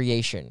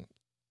 creation,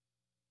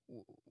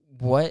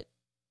 what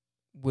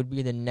would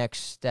be the next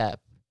step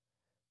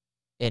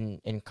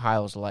in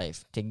Kyle's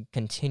life to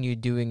continue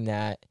doing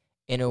that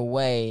in a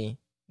way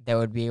that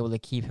would be able to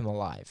keep him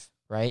alive,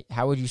 right?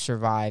 How would you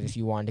survive if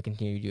you wanted to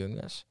continue doing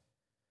this?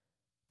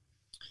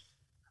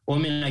 Well,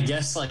 I mean, I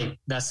guess like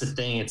that's the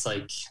thing. It's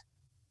like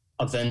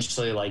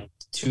eventually like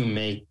to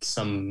make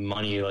some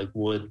money like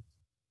would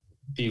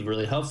be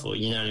really helpful.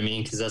 You know what I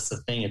mean? Because that's the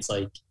thing. It's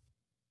like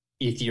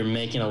if you're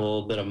making a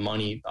little bit of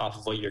money off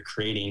of what you're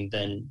creating,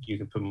 then you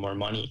can put more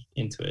money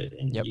into it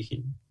and you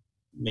can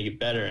make it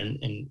better and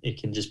it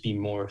can just be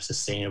more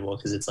sustainable.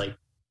 Because it's like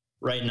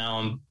right now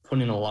I'm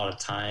putting a lot of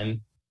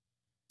time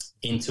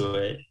into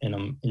it and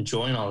I'm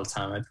enjoying all the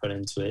time I put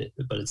into it,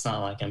 but it's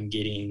not like I'm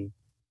getting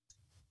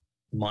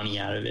money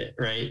out of it,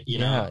 right? You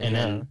know, and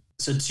then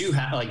so to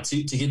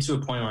get to a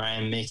point where I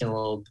am making a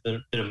little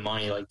bit of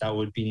money, like that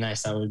would be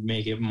nice. That would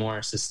make it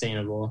more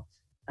sustainable,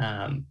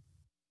 and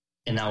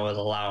that would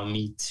allow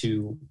me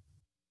to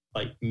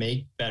like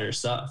make better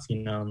stuff,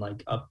 you know, and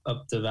like up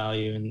the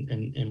value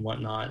and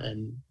whatnot.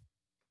 And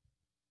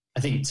I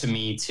think to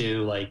me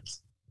too, like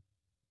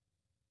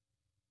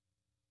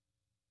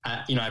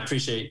I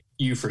appreciate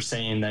you for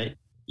saying that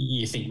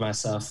you think my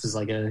stuff is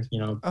like a, you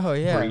know,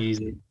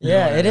 breezy.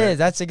 Yeah, it is.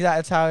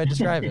 That's how I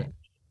describe it.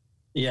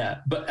 Yeah.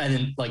 But, and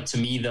then like, to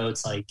me though,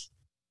 it's like,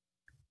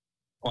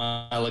 when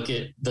I look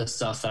at the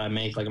stuff that I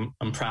make, like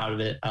I'm proud of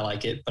it. I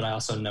like it, but I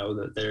also know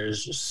that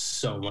there's just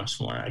so much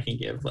more I can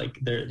give. Like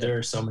there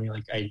are so many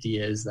like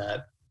ideas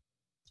that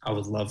I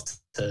would love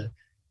to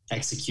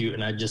execute.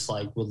 And I just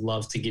like would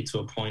love to get to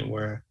a point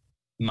where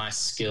my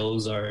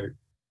skills are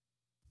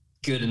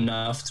good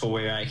enough to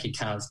where I could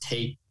kind of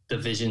take the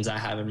visions I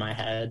have in my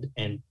head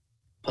and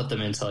put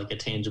them into like a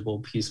tangible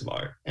piece of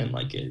art and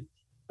like a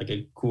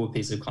cool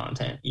piece of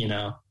content, you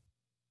know?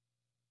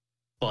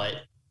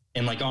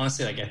 And like,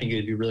 honestly, like, I think it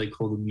would be really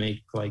cool to make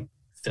like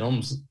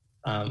films,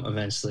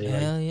 eventually.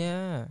 Hell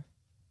yeah.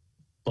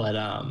 But,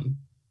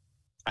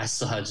 I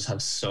still just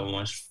have so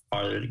much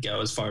farther to go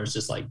as far as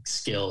just like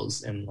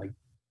skills and like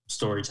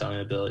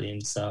storytelling ability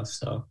and stuff.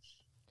 So,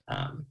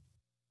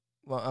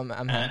 well,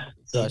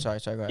 sorry,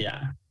 go ahead.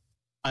 Yeah.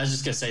 I was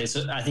just gonna say,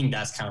 so I think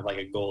that's kind of like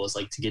a goal, is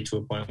like to get to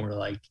a point where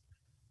like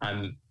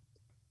I'm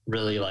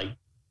really like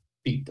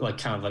be like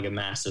kind of like a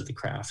master of the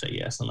craft, I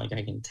guess, and like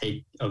I can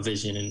take a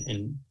vision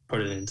and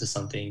put it into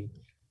something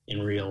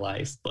in real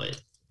life.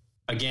 But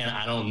again,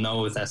 I don't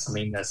know if that's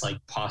something that's like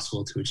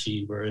possible to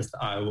achieve, or if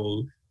I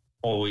will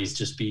always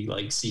just be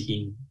like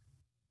seeking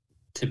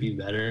to be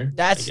better.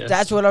 That's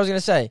what I was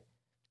gonna say.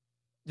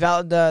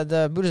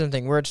 The Buddhism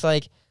thing, where it's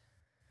like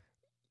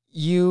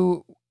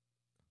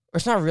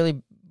it's not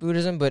really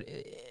Buddhism, but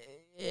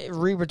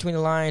read between the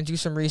lines, do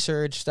some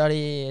research,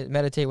 study,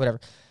 meditate, whatever.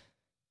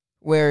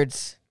 Where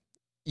it's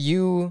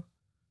you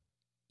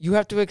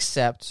have to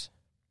accept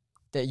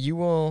that you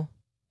will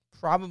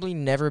probably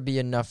never be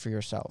enough for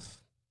yourself.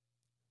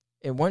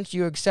 And once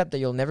you accept that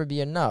you'll never be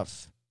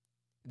enough,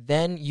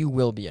 then you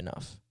will be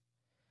enough.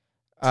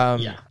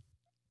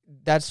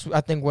 That's,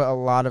 I think, what a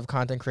lot of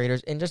content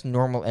creators and just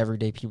normal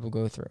everyday people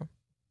go through.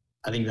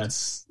 I think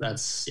that's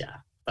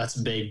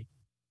a big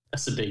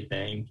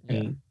thing. Yeah.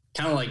 And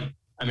kind of like,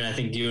 I mean, I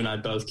think you and I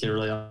both can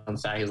relate on the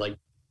fact is like,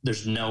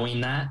 there's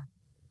knowing that,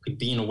 like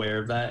being aware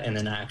of that, and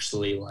then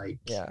actually like,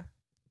 Yeah.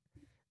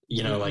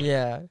 You know, like,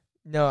 yeah.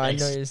 No, I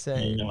know what you're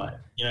saying.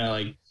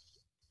 Like,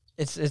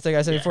 it's like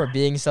I said before,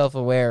 being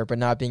self-aware, but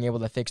not being able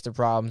to fix the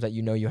problems that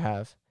you know you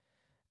have.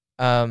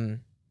 I'm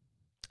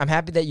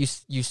happy that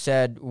you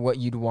said what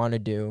you'd want to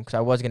do, because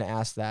I was going to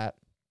ask that.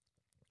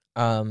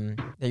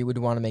 That you would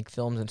want to make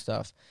films and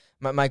stuff.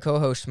 My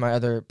co-host, my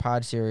other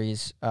pod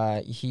series,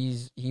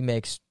 he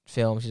makes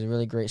films. He's a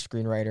really great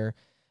screenwriter,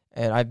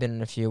 and I've been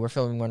in a few. We're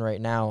filming one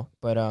right now,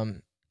 but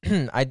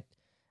I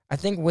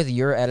think with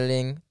your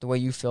editing, the way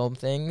you film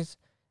things,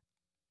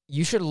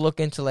 you should look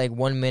into like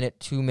 1 minute,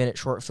 2 minute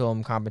short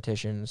film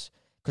competitions,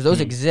 because those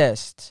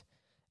exist,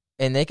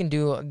 and they can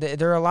do.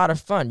 They're a lot of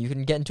fun. You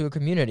can get into a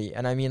community,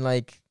 and I mean,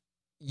 like,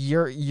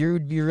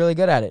 you'd be really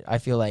good at it, I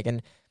feel like.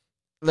 And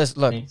look,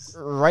 Thanks.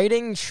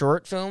 Writing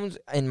short films,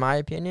 in my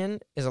opinion,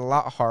 is a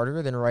lot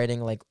harder than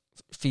writing like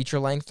feature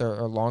length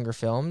or longer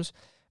films.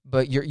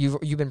 But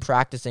you've been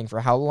practicing for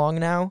how long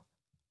now?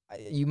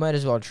 You might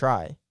as well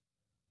try.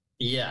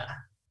 Yeah.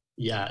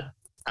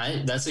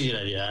 That's a good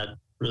idea. I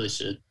really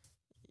should.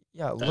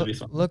 Yeah, That'd be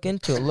fun. look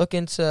into it. Look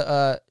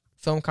into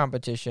film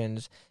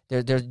competitions.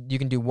 There you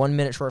can do 1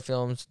 minute short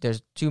films.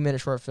 There's 2 minute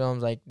short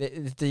films. Like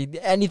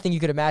anything you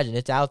could imagine,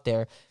 it's out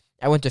there.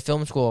 I went to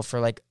film school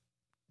for like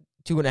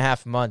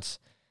 2.5 months,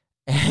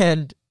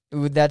 and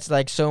that's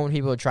like so many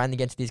people are trying to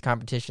get to these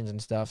competitions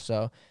and stuff.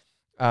 So,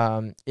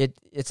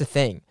 it's a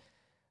thing.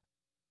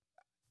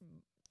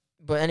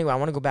 But anyway, I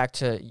want to go back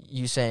to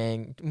you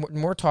saying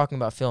more talking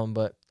about film,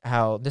 but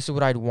how this is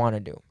what I'd want to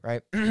do,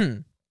 right?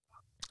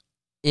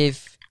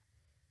 If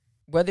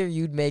whether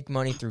you'd make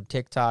money through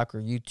TikTok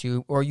or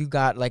YouTube, or you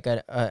got like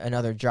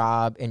another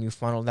job and you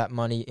funnel that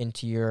money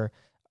into your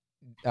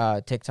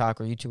TikTok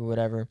or YouTube or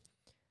whatever,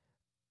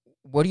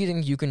 what do you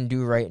think you can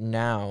do right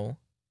now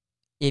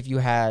if you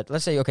had,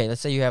 let's say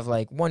you have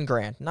like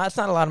 $1,000. It's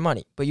not a lot of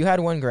money, but you had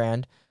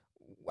 $1,000.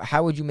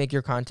 How would you make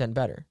your content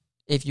better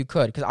if you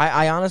could? Because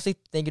I honestly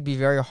think it'd be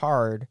very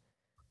hard,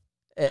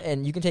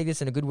 and you can take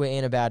this in a good way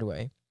and a bad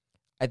way.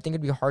 I think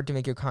it'd be hard to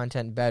make your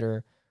content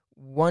better.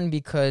 One,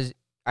 because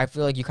I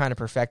feel like you kind of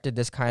perfected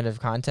this kind of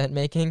content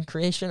making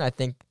creation. I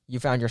think you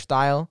found your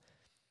style.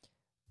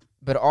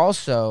 But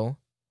also,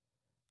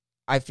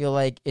 I feel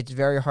like it's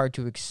very hard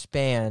to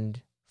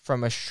expand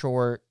from a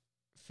short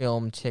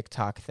film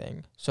TikTok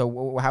thing.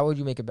 So how would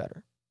you make it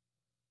better?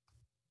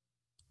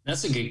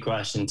 That's a good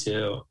question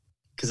too,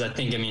 because I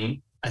think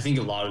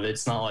a lot of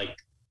it's not like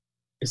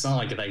if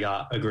I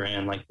got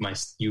 $1,000, like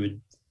you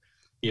would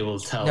be able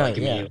to tell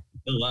immediately,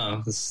 oh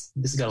wow,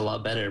 this got a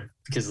lot better,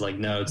 because like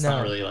it's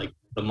not really like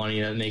the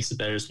money that makes it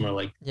better. It's more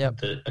like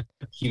the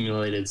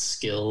accumulated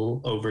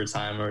skill over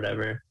time or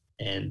whatever.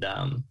 And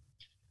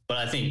but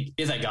I think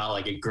if I got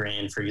like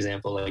 $1,000, for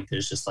example, like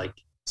there's just like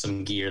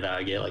some gear that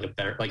I get, like a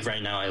better, like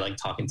right now I like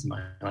talking to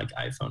my like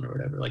iPhone or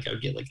whatever, like I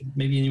would get like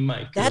maybe a new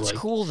mic. That's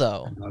cool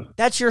though.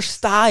 That's your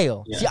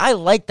style. Yeah. See, I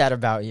like that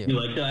about you. You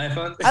like the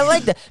iPhone? I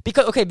like that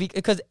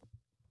because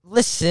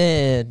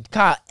listen,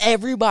 Kyle,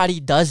 everybody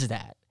does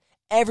that.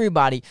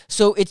 Everybody.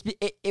 So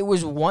it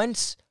was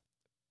once,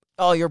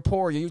 oh, you're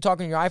poor, you're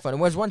talking to your iPhone. It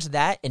was once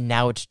that, and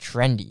now it's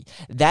trendy.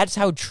 That's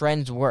how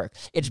trends work.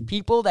 It's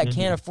people that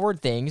can't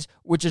afford things,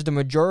 which is the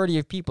majority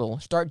of people,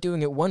 start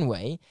doing it one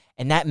way,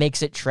 and that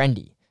makes it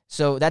trendy.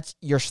 So that's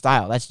your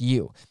style. That's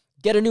you.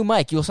 Get a new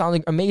mic. You'll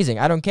sound amazing.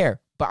 I don't care.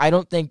 But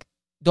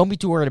don't be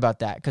too worried about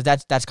that, because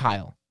that's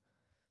Kyle.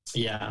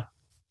 Yeah.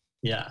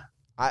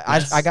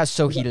 I got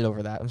so heated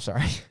over that. I'm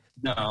sorry.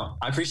 No,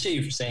 I appreciate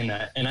you for saying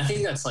that. And I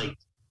think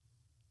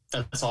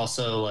that's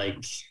also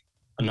like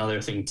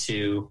another thing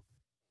too,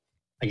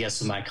 I guess,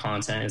 with my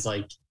content is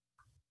like,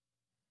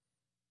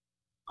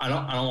 I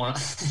don't want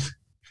to,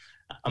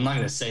 I'm not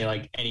going to say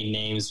like any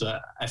names,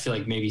 but I feel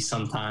like maybe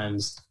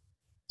sometimes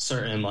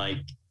certain like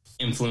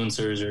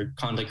influencers or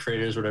content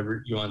creators,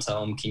 whatever you want to tell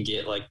them, can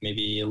get like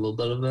maybe a little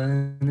bit of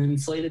an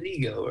inflated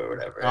ego or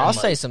whatever. I'll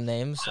say some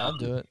names. I'll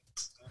do it.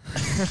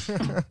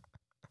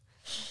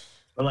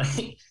 But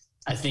like,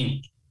 I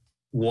think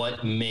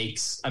what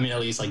makes, at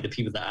least like the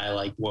people that I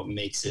like, what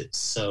makes it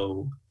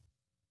so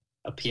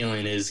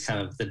appealing is kind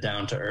of the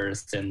down to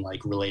earth and like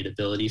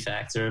relatability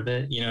factor of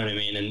it. You know what I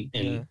mean?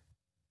 And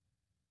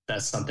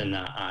that's something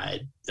that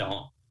I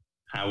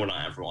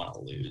wouldn't ever want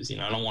to lose.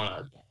 I don't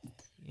want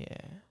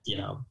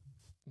to,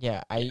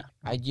 Yeah, I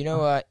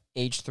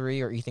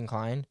H3 or Ethan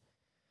Klein?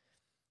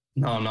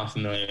 No, I'm not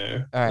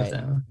familiar. All right, with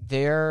them.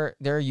 their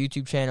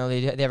YouTube channel,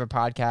 they have a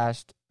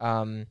podcast.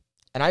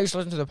 and I used to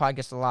listen to the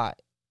podcast a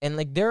lot, and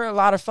like they're a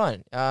lot of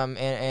fun,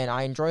 and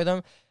I enjoy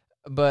them,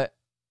 but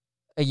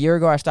a year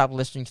ago I stopped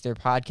listening to their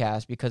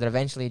podcast because it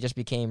eventually just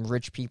became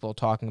rich people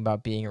talking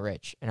about being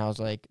rich, and I was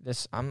like,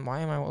 why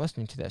am I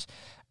listening to this?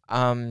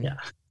 Yeah.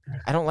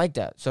 I don't like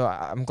that, so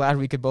I'm glad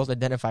we could both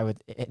identify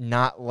with it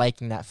not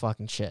liking that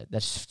fucking shit.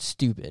 That's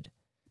stupid.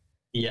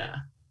 Yeah.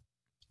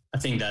 I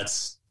think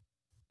that's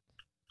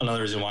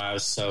another reason why I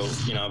was so,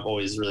 I've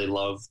always really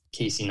loved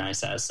Casey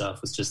Neistat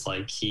stuff. Was just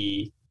like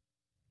he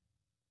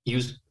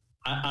was,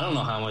 I don't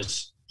know how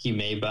much he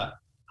made, but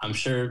I'm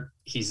sure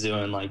he's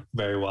doing like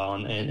very well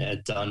and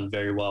had done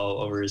very well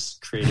over his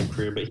creative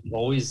career, but he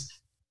always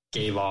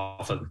gave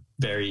off a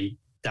very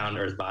down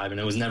to earth vibe, and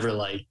it was never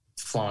like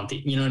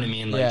flaunty, you know what I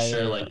mean? Like,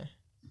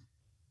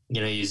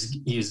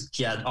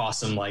 he had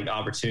awesome like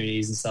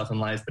opportunities and stuff in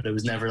life, but it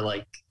was never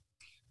like,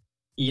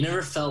 you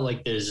never felt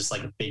like there's just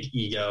like a big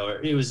ego,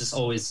 or it was just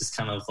always just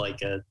kind of like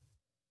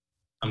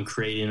I'm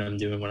creating, I'm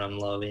doing what I'm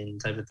loving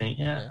type of thing.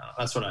 Yeah.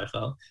 That's what I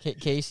felt.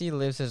 Casey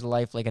lives his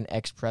life like an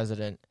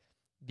ex-president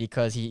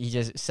because he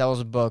just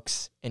sells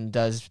books and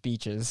does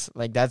speeches.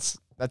 Like that's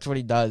what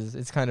he does.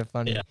 It's kind of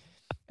funny. Yeah.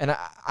 And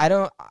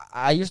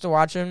I used to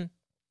watch him,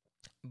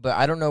 but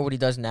I don't know what he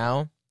does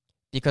now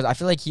because I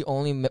feel like he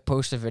only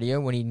posts a video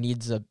when he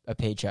needs a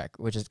paycheck,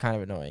 which is kind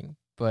of annoying.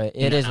 But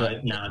it is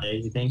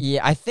nowadays, you think?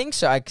 Yeah, I think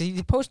so. Because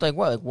he posts like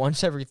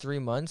once every 3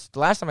 months. The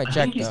last time I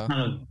checked,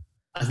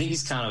 I think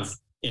he's kind of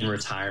in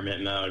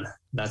retirement mode.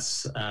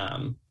 That's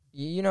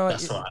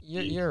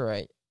you're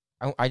right.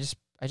 I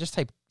just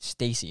typed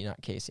Stacy,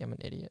 not Casey. I'm an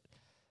idiot.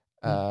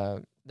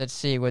 Let's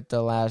see what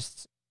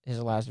his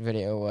last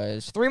video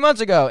was 3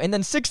 months ago, and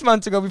then 6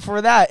 months ago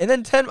before that, and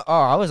then 10. Oh,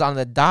 I was on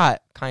the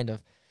dot, kind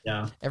of.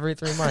 Yeah. Every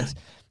 3 months.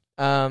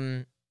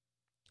 But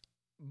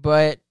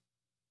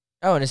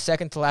and his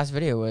second to last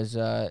video was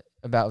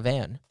about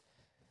Van.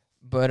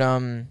 But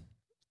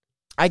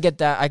I get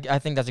that. I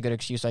think that's a good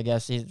excuse, I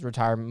guess. He's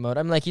retirement mode.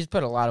 I'm like, he's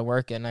put a lot of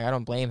work in. Like, I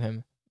don't blame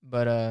him.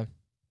 But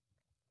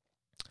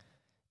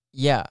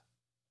yeah.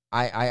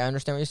 I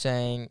understand what you're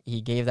saying.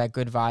 He gave that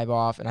good vibe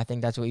off, and I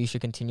think that's what you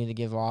should continue to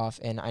give off.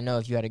 And I know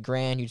if you had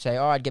 $1,000, you'd say,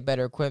 I'd get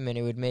better equipment.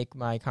 It would make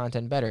my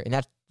content better. And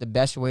that's the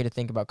best way to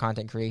think about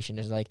content creation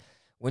is like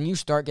when you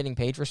start getting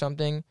paid for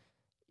something,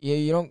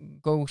 you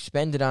don't go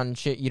spend it on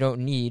shit you don't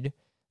need.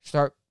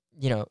 Start,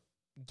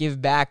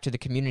 give back to the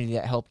community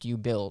that helped you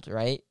build,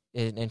 right?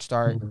 And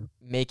start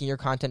making your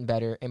content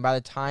better. And by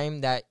the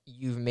time that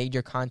you've made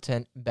your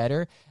content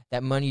better,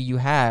 that money you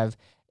have,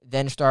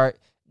 then start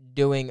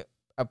doing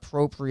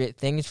appropriate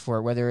things for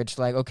it, whether it's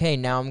like, okay,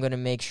 now I'm going to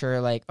make sure,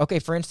 like, okay,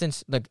 for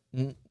instance, like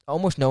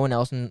almost no one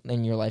else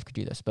in your life could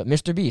do this, but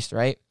Mr. Beast,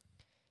 right?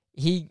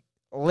 He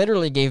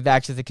literally gave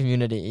back to the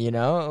community,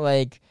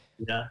 like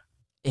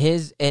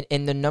his,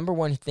 and the number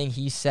one thing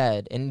he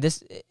said, and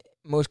this,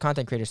 most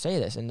content creators say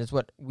this, and it's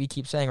what we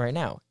keep saying right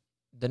now.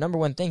 The number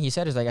one thing he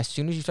said is like, as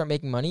soon as you start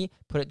making money,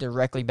 put it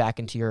directly back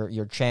into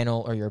your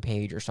channel or your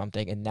page or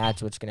something, and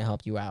that's what's going to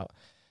help you out.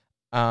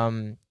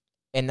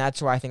 And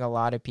that's why I think a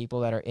lot of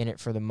people that are in it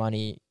for the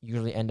money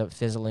usually end up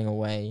fizzling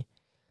away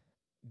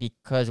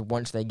because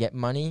once they get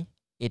money,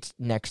 it's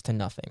next to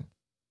nothing.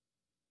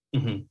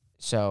 Mm-hmm.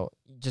 So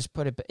just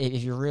put it,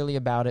 if you're really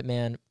about it,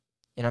 man,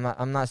 and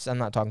I'm not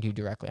talking to you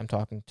directly. I'm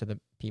talking to the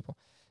people.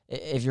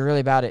 If you're really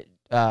about it,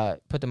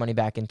 put the money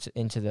back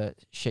into the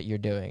shit you're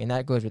doing. And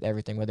that goes with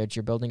everything, whether it's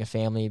you're building a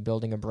family,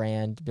 building a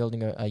brand,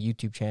 building a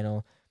YouTube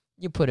channel,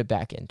 you put it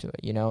back into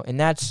it, and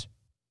that's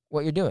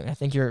what you're doing. I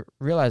think you're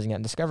realizing that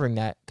and discovering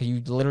that because you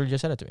literally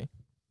just said it to me.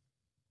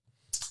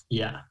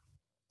 Yeah,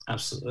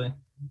 absolutely.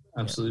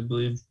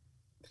 Absolutely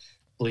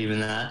believe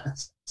in that.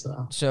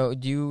 So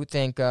do you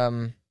think,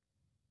 so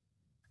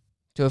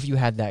if you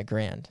had that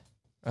grand,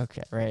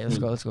 okay, right,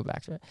 let's go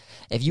back to it.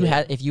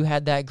 If you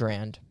had that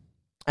grand,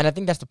 and I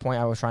think that's the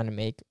point I was trying to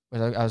make,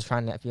 I was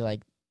trying to feel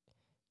like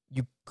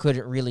you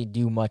couldn't really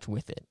do much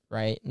with it,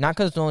 right? Not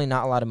because it's only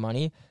not a lot of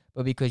money,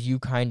 but because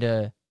you've got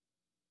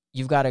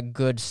a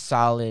good,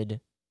 solid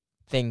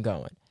thing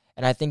going.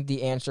 And I think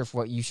the answer for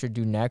what you should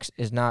do next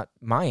is not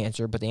my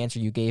answer, but the answer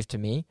you gave to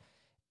me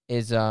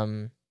is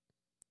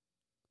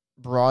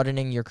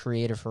broadening your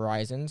creative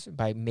horizons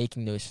by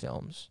making those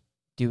films,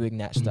 doing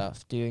that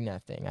stuff, doing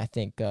that thing. I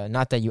think,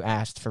 not that you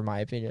asked for my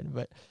opinion,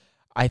 but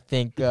I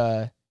think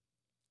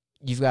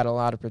you've got a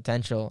lot of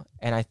potential.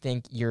 And I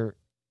think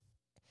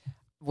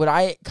what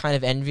I kind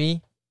of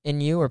envy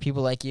in you or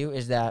people like you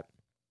is that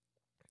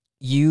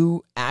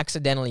you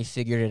accidentally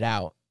figured it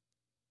out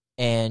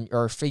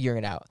or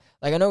figuring it out.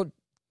 Like, I know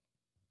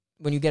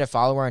when you get a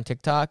follower on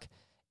TikTok,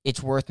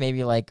 it's worth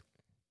maybe like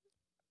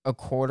a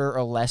quarter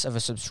or less of a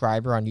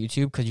subscriber on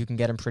YouTube because you can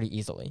get them pretty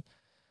easily.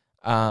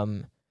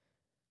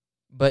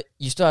 But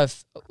you still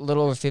have a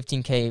little over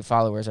 15K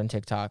followers on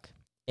TikTok,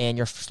 and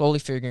you're slowly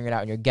figuring it out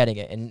and you're getting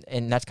it.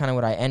 And that's kind of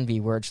what I envy,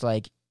 where it's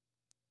like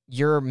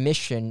your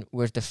mission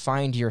was to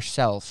find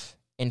yourself,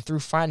 and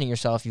through finding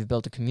yourself, you've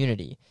built a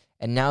community.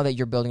 And now that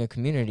you're building a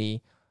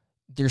community,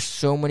 there's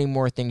so many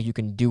more things you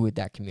can do with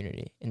that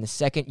community. And the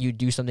second you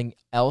do something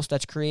else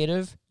that's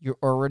creative, you're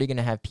already going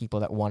to have people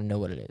that want to know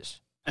what it is.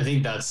 I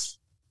think that's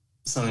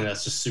something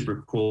that's just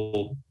super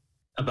cool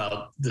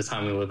about the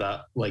time we live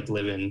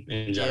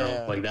in general.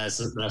 Yeah. Like that's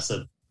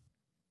a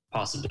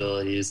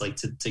possibility, is like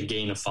to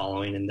gain a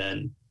following. And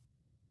then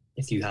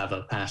if you have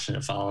a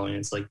passionate following,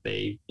 it's like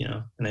they,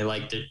 and they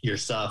like your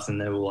stuff, and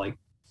they will like,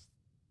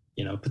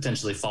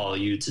 potentially follow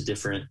you to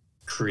different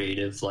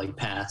creative like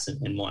paths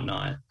and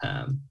whatnot.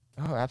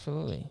 Oh,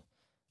 absolutely.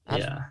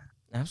 Yeah,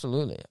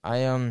 absolutely. I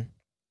don't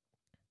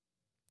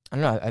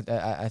know.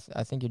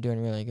 I think you're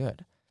doing really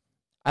good.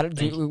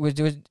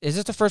 Is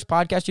this the first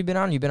podcast you've been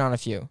on? You've been on a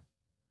few.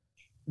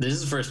 This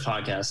is the first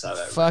podcast I've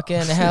ever.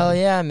 Fucking hell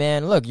yeah,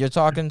 man! Look, you're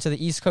talking to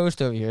the East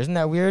Coast over here. Isn't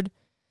that weird?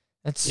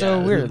 That's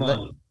so weird.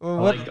 I'm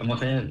a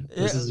fan.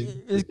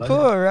 It's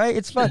cool, right?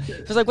 It's fun.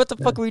 It's like, what the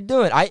fuck are we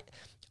doing?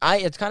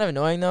 It's kind of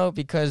annoying though,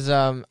 because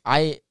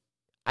I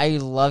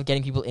love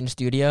getting people in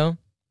studio,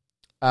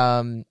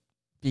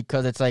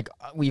 because it's like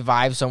we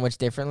vibe so much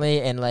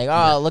differently, and like,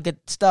 look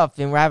at stuff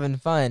and we're having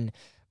fun.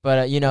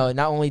 But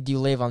not only do you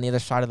live on the other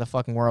side of the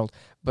fucking world,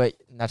 but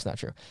that's not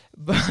true.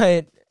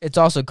 But it's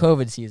also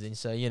COVID season,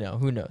 so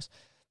who knows?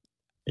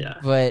 Yeah.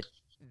 But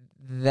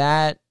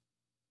that's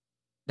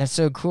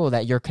so cool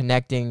that you're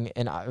connecting,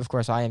 and of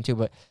course I am too.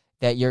 But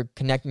that you're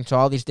connecting to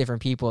all these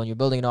different people, and you're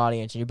building an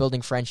audience, and you're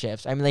building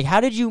friendships. I mean, like, how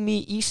did you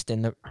meet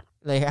Easton?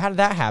 Like, how did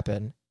that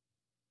happen?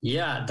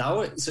 Yeah,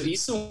 so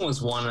Easton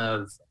was one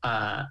of,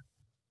 I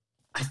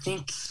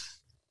think,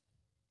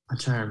 I'm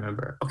trying to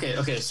remember.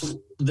 Okay.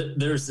 So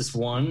there's this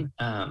one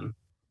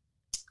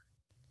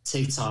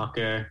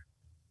TikToker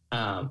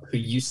who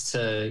used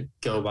to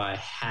go by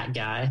Hat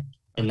Guy,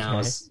 and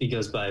now he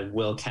goes by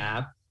Will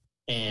Cap.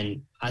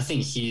 And I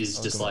think he's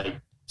just like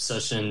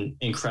such an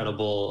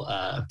incredible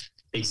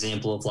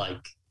example of like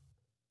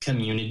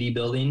community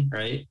building,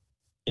 right?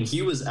 And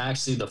he was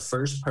actually the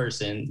first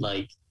person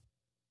like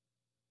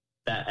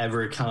that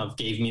ever kind of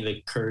gave me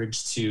the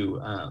courage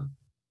to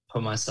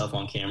put myself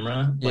on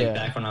camera. Like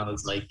back when I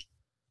was like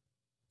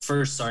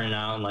first starting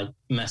out and like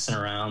messing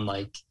around,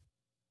 like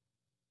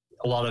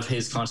a lot of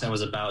his content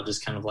was about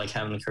just kind of like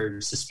having the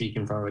courage to speak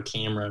in front of a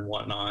camera and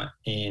whatnot.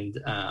 And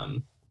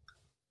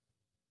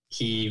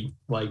he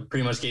like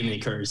pretty much gave me the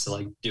courage to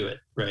like do it.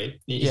 Right.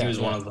 He was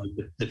one of like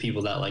the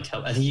people that like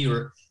helped. I think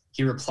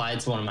he replied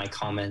to one of my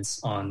comments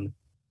on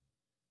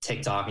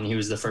TikTok, and he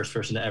was the first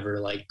person to ever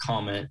like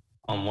comment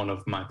on one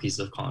of my pieces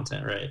of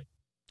content. Right.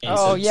 And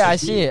I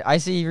see it. I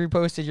see you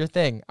reposted your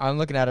thing. I'm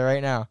looking at it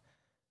right now.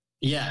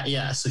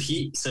 Yeah. So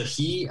he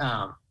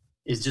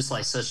is just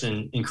like such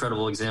an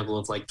incredible example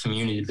of like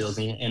community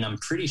building. And I'm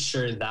pretty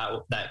sure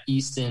that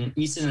Easton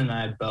and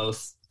I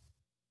both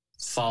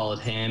followed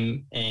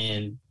him,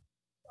 and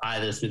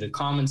either through the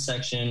comments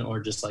section or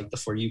just like the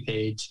For You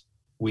page,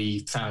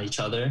 we found each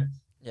other.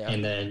 Yeah.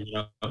 And then,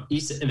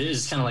 Easton, it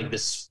is kind of like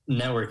this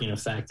networking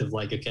effect of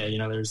like, okay,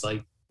 there's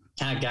like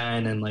Cat Guy,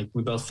 and then like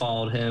we both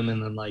followed him,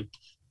 and then like,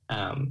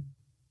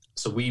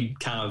 so we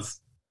kind of,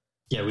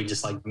 we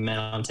just like met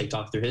on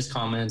TikTok through his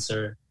comments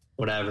or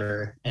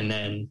whatever. And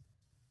then,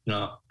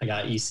 I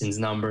got Easton's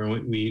number,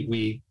 and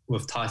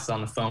we've talked on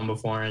the phone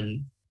before,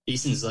 and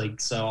Easton's like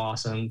so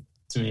awesome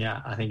to me.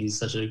 I think he's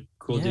such a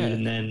cool dude.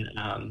 And then,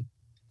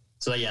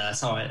 that's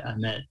how I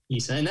met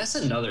Easton. And that's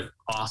another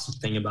awesome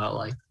thing about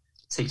like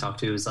TikTok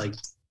too, is like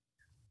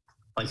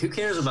who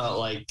cares about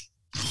like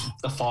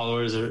the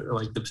followers or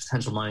like the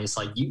potential money? It's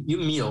like you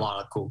meet a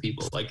lot of cool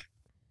people. Like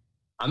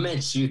I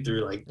met you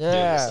through like doing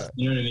this stuff,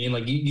 you know what I mean?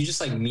 Like you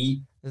just like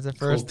meet. It's the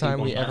first time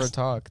we ever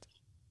talked.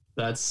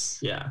 That's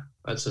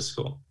just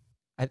cool.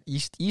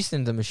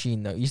 Easton's a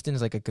machine though.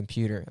 Easton's like a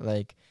computer.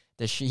 Like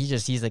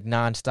he's like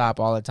nonstop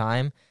all the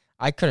time.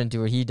 I couldn't do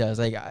what he does.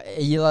 Like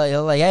he'll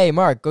like, hey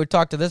Mark, go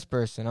talk to this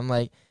person. I'm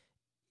like,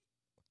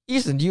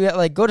 Easton, do you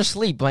like go to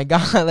sleep? My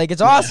God, like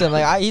it's awesome.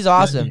 Like he's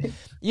awesome.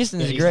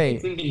 Easton's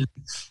great.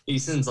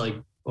 Easton's like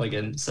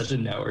such a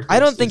network. I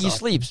don't think he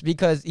sleeps,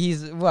 because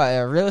he's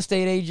a real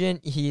estate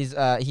agent.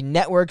 He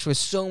networks with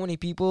so many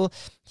people.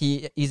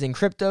 He's in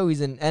crypto.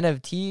 He's in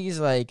NFTs.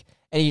 Like,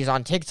 and he's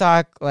on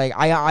TikTok. Like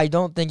I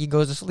don't think he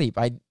goes to sleep.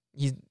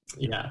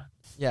 Yeah.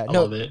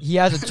 No, he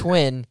has a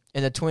twin,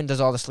 and the twin does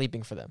all the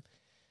sleeping for them.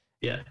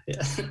 Yeah.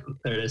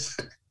 There it is.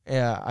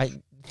 Yeah, I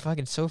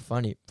fucking so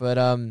funny. But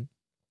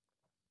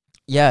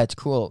it's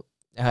cool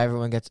how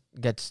everyone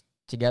gets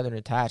together and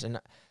attached. And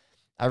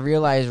I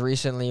realized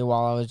recently,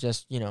 while I was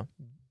just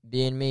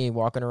being me,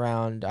 walking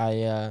around,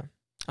 I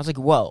was like,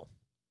 whoa,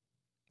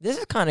 this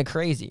is kind of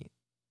crazy.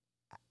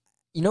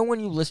 When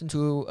you listen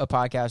to a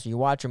podcast or you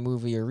watch a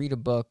movie or read a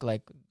book,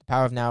 like The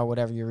Power of Now or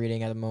whatever you're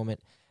reading at the moment,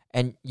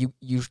 and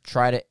you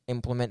try to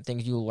implement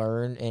things you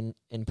learn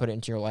and put it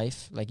into your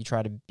life, like you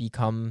try to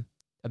become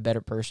a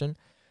better person.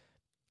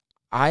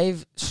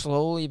 I've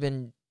slowly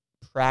been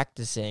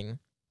practicing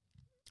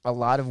a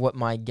lot of what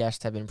my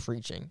guests have been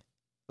preaching.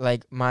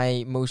 Like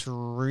my most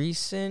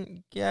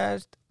recent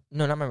guest,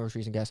 no, not my most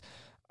recent guest.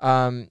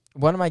 One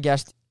of my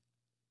guests,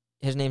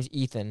 his name's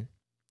Ethan,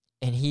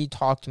 and he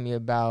talked to me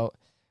about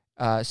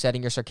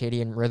setting your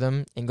circadian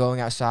rhythm and going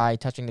outside,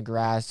 touching the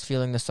grass,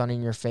 feeling the sun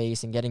in your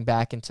face, and getting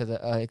back into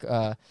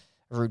the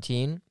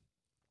routine.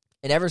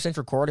 And ever since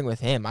recording with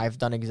him, I've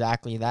done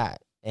exactly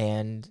that.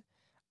 And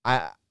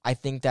I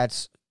think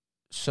that's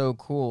so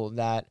cool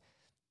that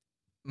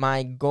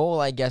my goal,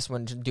 I guess,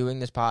 when doing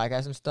this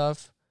podcast and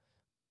stuff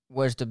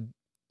was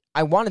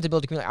I wanted to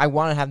build a community. I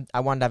wanted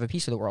to have a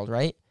piece of the world,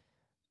 right?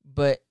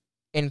 But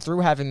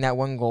through having that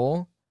one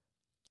goal,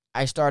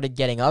 I started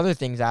getting other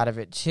things out of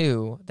it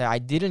too that I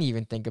didn't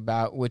even think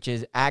about, which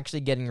is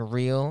actually getting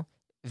real,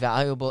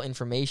 valuable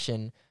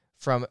information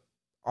from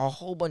a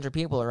whole bunch of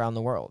people around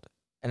the world.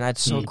 And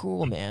that's so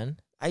cool, man.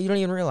 You don't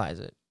even realize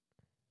it.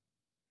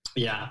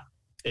 Yeah,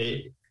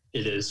 it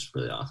is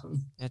really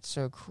awesome. It's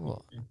so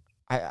cool.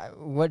 I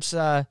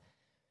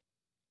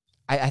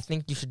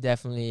think you should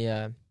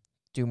definitely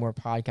do more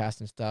podcasts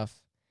and stuff.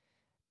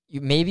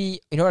 You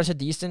know what I said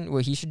to Easton,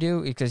 what he should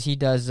do, because he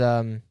does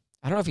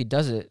I don't know if he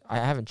does it. I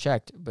haven't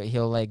checked, but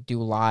he'll like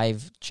do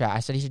live chat.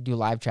 I said he should do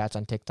live chats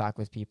on TikTok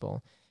with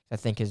people. I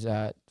think his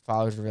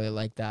followers would really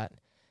like that.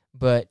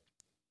 But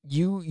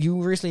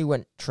you recently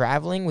went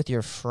traveling with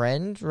your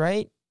friend,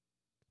 right?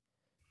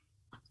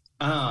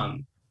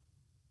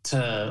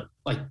 To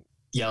like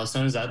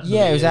Yellowstone, is that?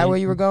 Yeah, is that where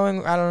you were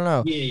going? I don't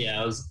know.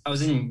 Yeah. I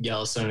was in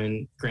Yellowstone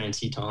and Grand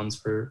Tetons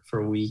for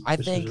a week. I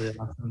think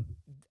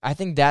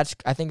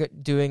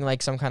doing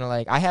like some kind of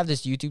like, I have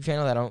this YouTube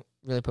channel that I don't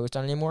really post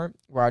on anymore,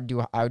 where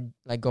I would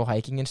like go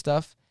hiking and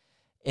stuff,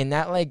 and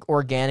that like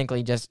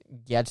organically just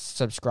gets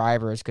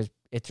subscribers because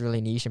it's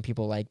really niche and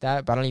people like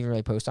that. But I don't even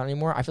really post on it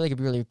anymore. I feel like it'd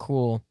be really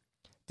cool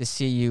to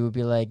see you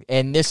be like,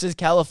 and this is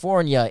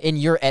California in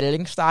your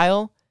editing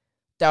style.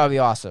 That would be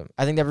awesome.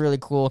 I think that'd be really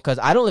cool because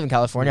I don't live in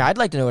California. I'd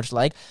like to know what it's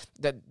like.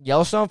 That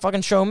Yellowstone,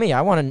 fucking show me.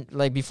 I want to,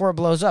 like, before it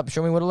blows up,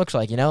 show me what it looks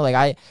like, you know?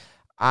 Like,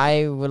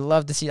 I would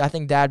love to see. I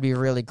think that'd be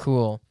really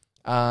cool.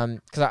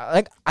 Because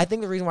I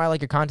think the reason why I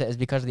like your content is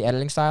because of the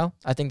editing style.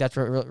 I think that's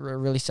what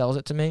really sells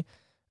it to me.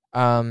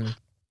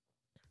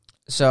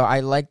 So I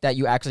like that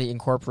you actually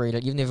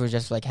incorporated, even if it was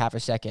just like half a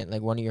second,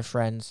 like one of your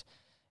friends,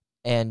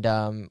 and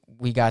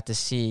we got to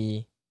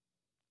see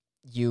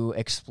you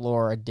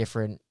explore a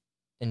different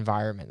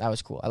environment. That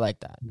was cool. I like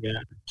that. Yeah.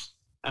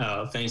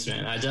 Oh, thanks,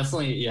 man. I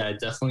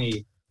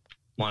definitely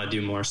want to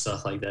do more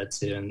stuff like that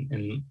too.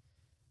 And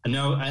I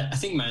know, I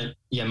think my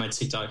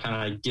TikTok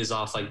kind of gives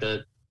off like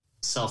the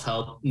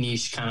self-help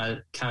niche kind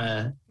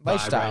of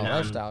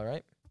lifestyle,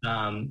 right?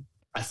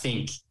 I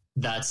think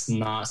that's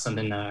not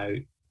something that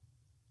I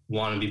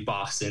want to be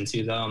boxed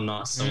into, though. I'm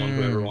not someone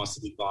who ever wants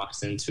to be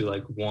boxed into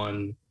like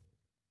one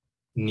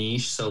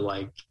niche. So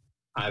like,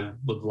 I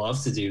would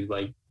love to do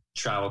like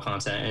travel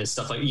content and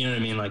stuff, like, you know what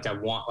I mean? Like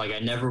I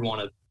never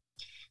want to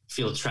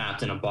feel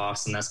trapped in a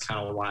box. And that's kind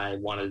of why I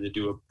wanted to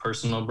do a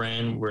personal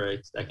brand where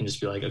I can just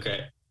be like,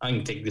 okay, I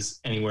can take this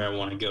anywhere I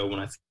want to go when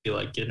I feel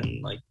like it.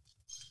 And like,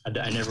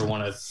 I never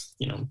want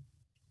to,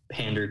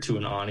 pander to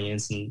an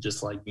audience and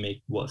just like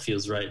make what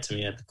feels right to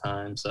me at the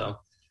time. So,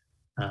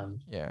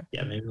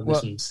 maybe we'll do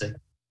some sick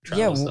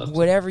travel stuff.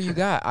 Whatever you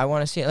got, I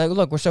want to see it. Like,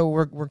 look,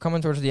 we're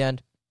coming towards the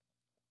end.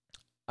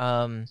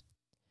 And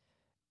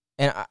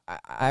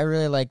I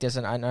really like this,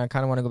 and I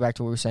kind of want to go back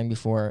to what we were saying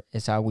before,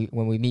 is how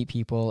when we meet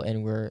people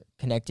and we're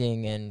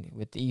connecting and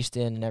with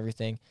Easton and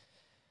everything,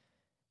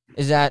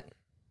 is that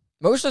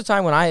most of the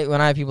time when I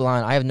have people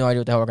on, I have no idea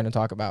what the hell we're going to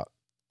talk about.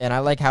 And I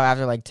like how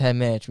after like 10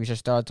 minutes, we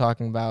just started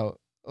talking about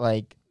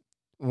like,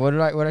 what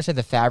did I say?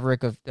 The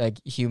fabric of like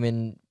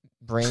human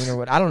brain or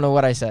what? I don't know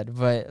what I said,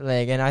 but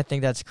like, and I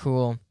think that's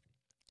cool.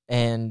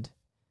 And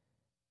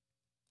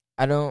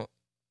of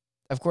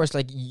course,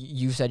 like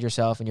you said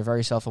yourself, and you're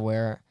very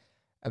self-aware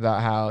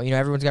about how,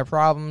 everyone's got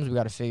problems. We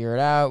got to figure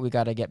it out. We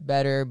got to get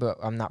better, but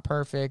I'm not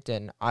perfect.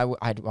 And I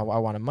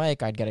want a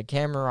mic. I'd get a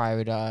camera. I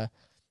would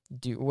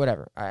do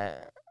whatever.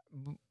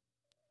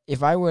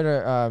 If I were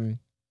to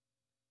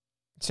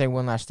say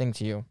one last thing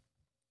to you,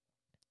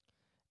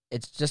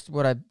 it's just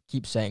what I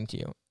keep saying to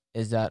you,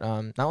 is that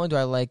not only do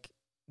I like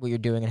what you're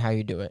doing and how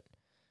you do it,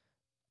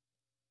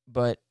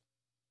 but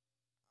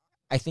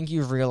I think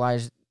you've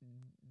realized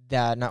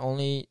that not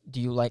only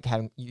do you like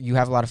you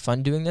have a lot of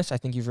fun doing this, I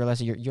think you've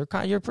realized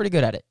that you're pretty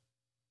good at it.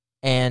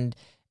 And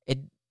it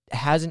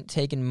hasn't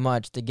taken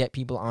much to get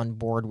people on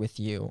board with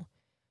you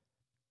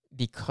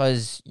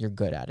because you're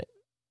good at it.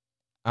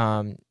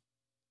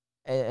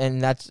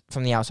 And that's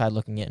from the outside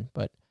looking in.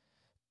 But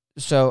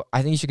so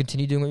I think you should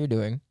continue doing what you're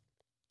doing.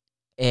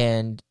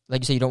 And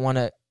like you say, you don't want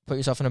to put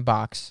yourself in a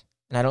box.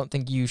 And I don't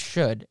think you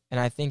should. And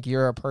I think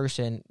you're a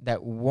person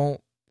that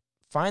won't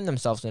find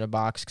themselves in a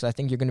box, because I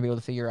think you're going to be able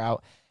to figure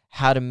out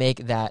how to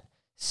make that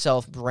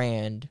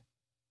self-brand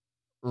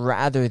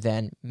rather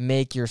than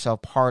make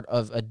yourself part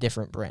of a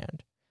different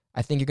brand.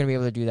 I think you're going to be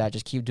able to do that.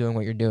 Just keep doing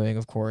what you're doing,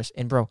 of course.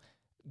 And, bro,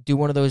 do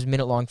one of those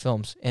minute-long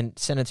films and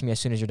send it to me as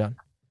soon as you're done.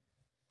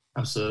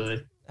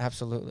 Absolutely.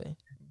 Absolutely.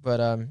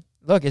 But,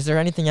 look, is there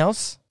anything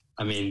else?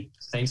 I mean,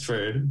 thanks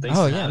for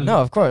Oh yeah, no,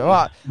 of course.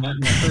 Well, my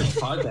first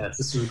podcast.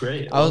 This was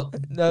great. I was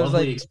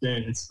Lovely like,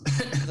 experience.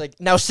 like,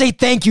 now say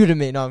thank you to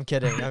me. No, I'm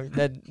kidding.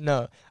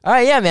 No. All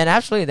right, yeah, man,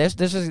 absolutely.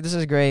 This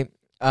is great.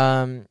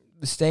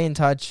 Stay in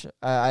touch.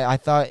 I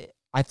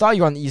thought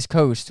you were on the East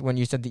Coast when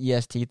you said the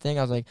EST thing.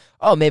 I was like,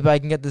 oh, maybe I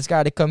can get this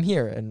guy to come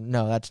here. And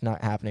no, that's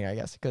not happening, I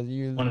guess, because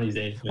you One of these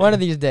days. Man. One of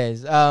these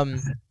days. But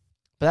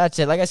that's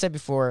it. Like I said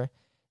before,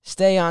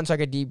 stay on so I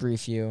can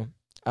debrief you.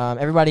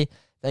 Everybody,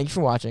 thank you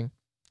for watching.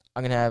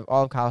 I'm gonna have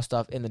all of Kyle's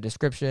stuff in the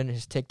description.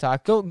 His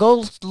TikTok.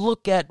 Go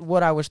look at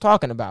what I was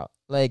talking about.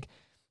 Like,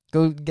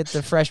 go get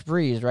the fresh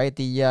breeze, right?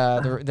 The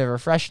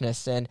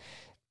refreshness, and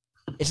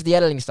it's the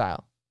editing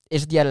style.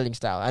 It's the editing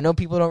style. I know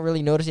people don't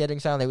really notice the editing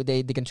style.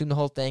 They consume the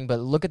whole thing, but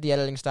look at the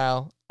editing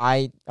style.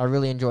 I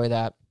really enjoy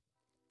that.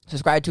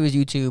 Subscribe to his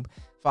YouTube.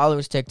 Follow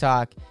his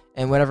TikTok.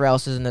 And whatever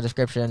else is in the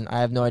description. I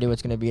have no idea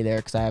what's going to be there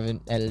because I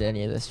haven't edited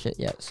any of this shit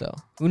yet. So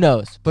who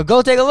knows? But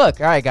go take a look.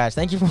 All right, guys.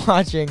 Thank you for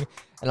watching.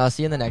 And I'll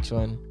see you in the next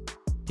one.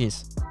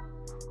 Peace.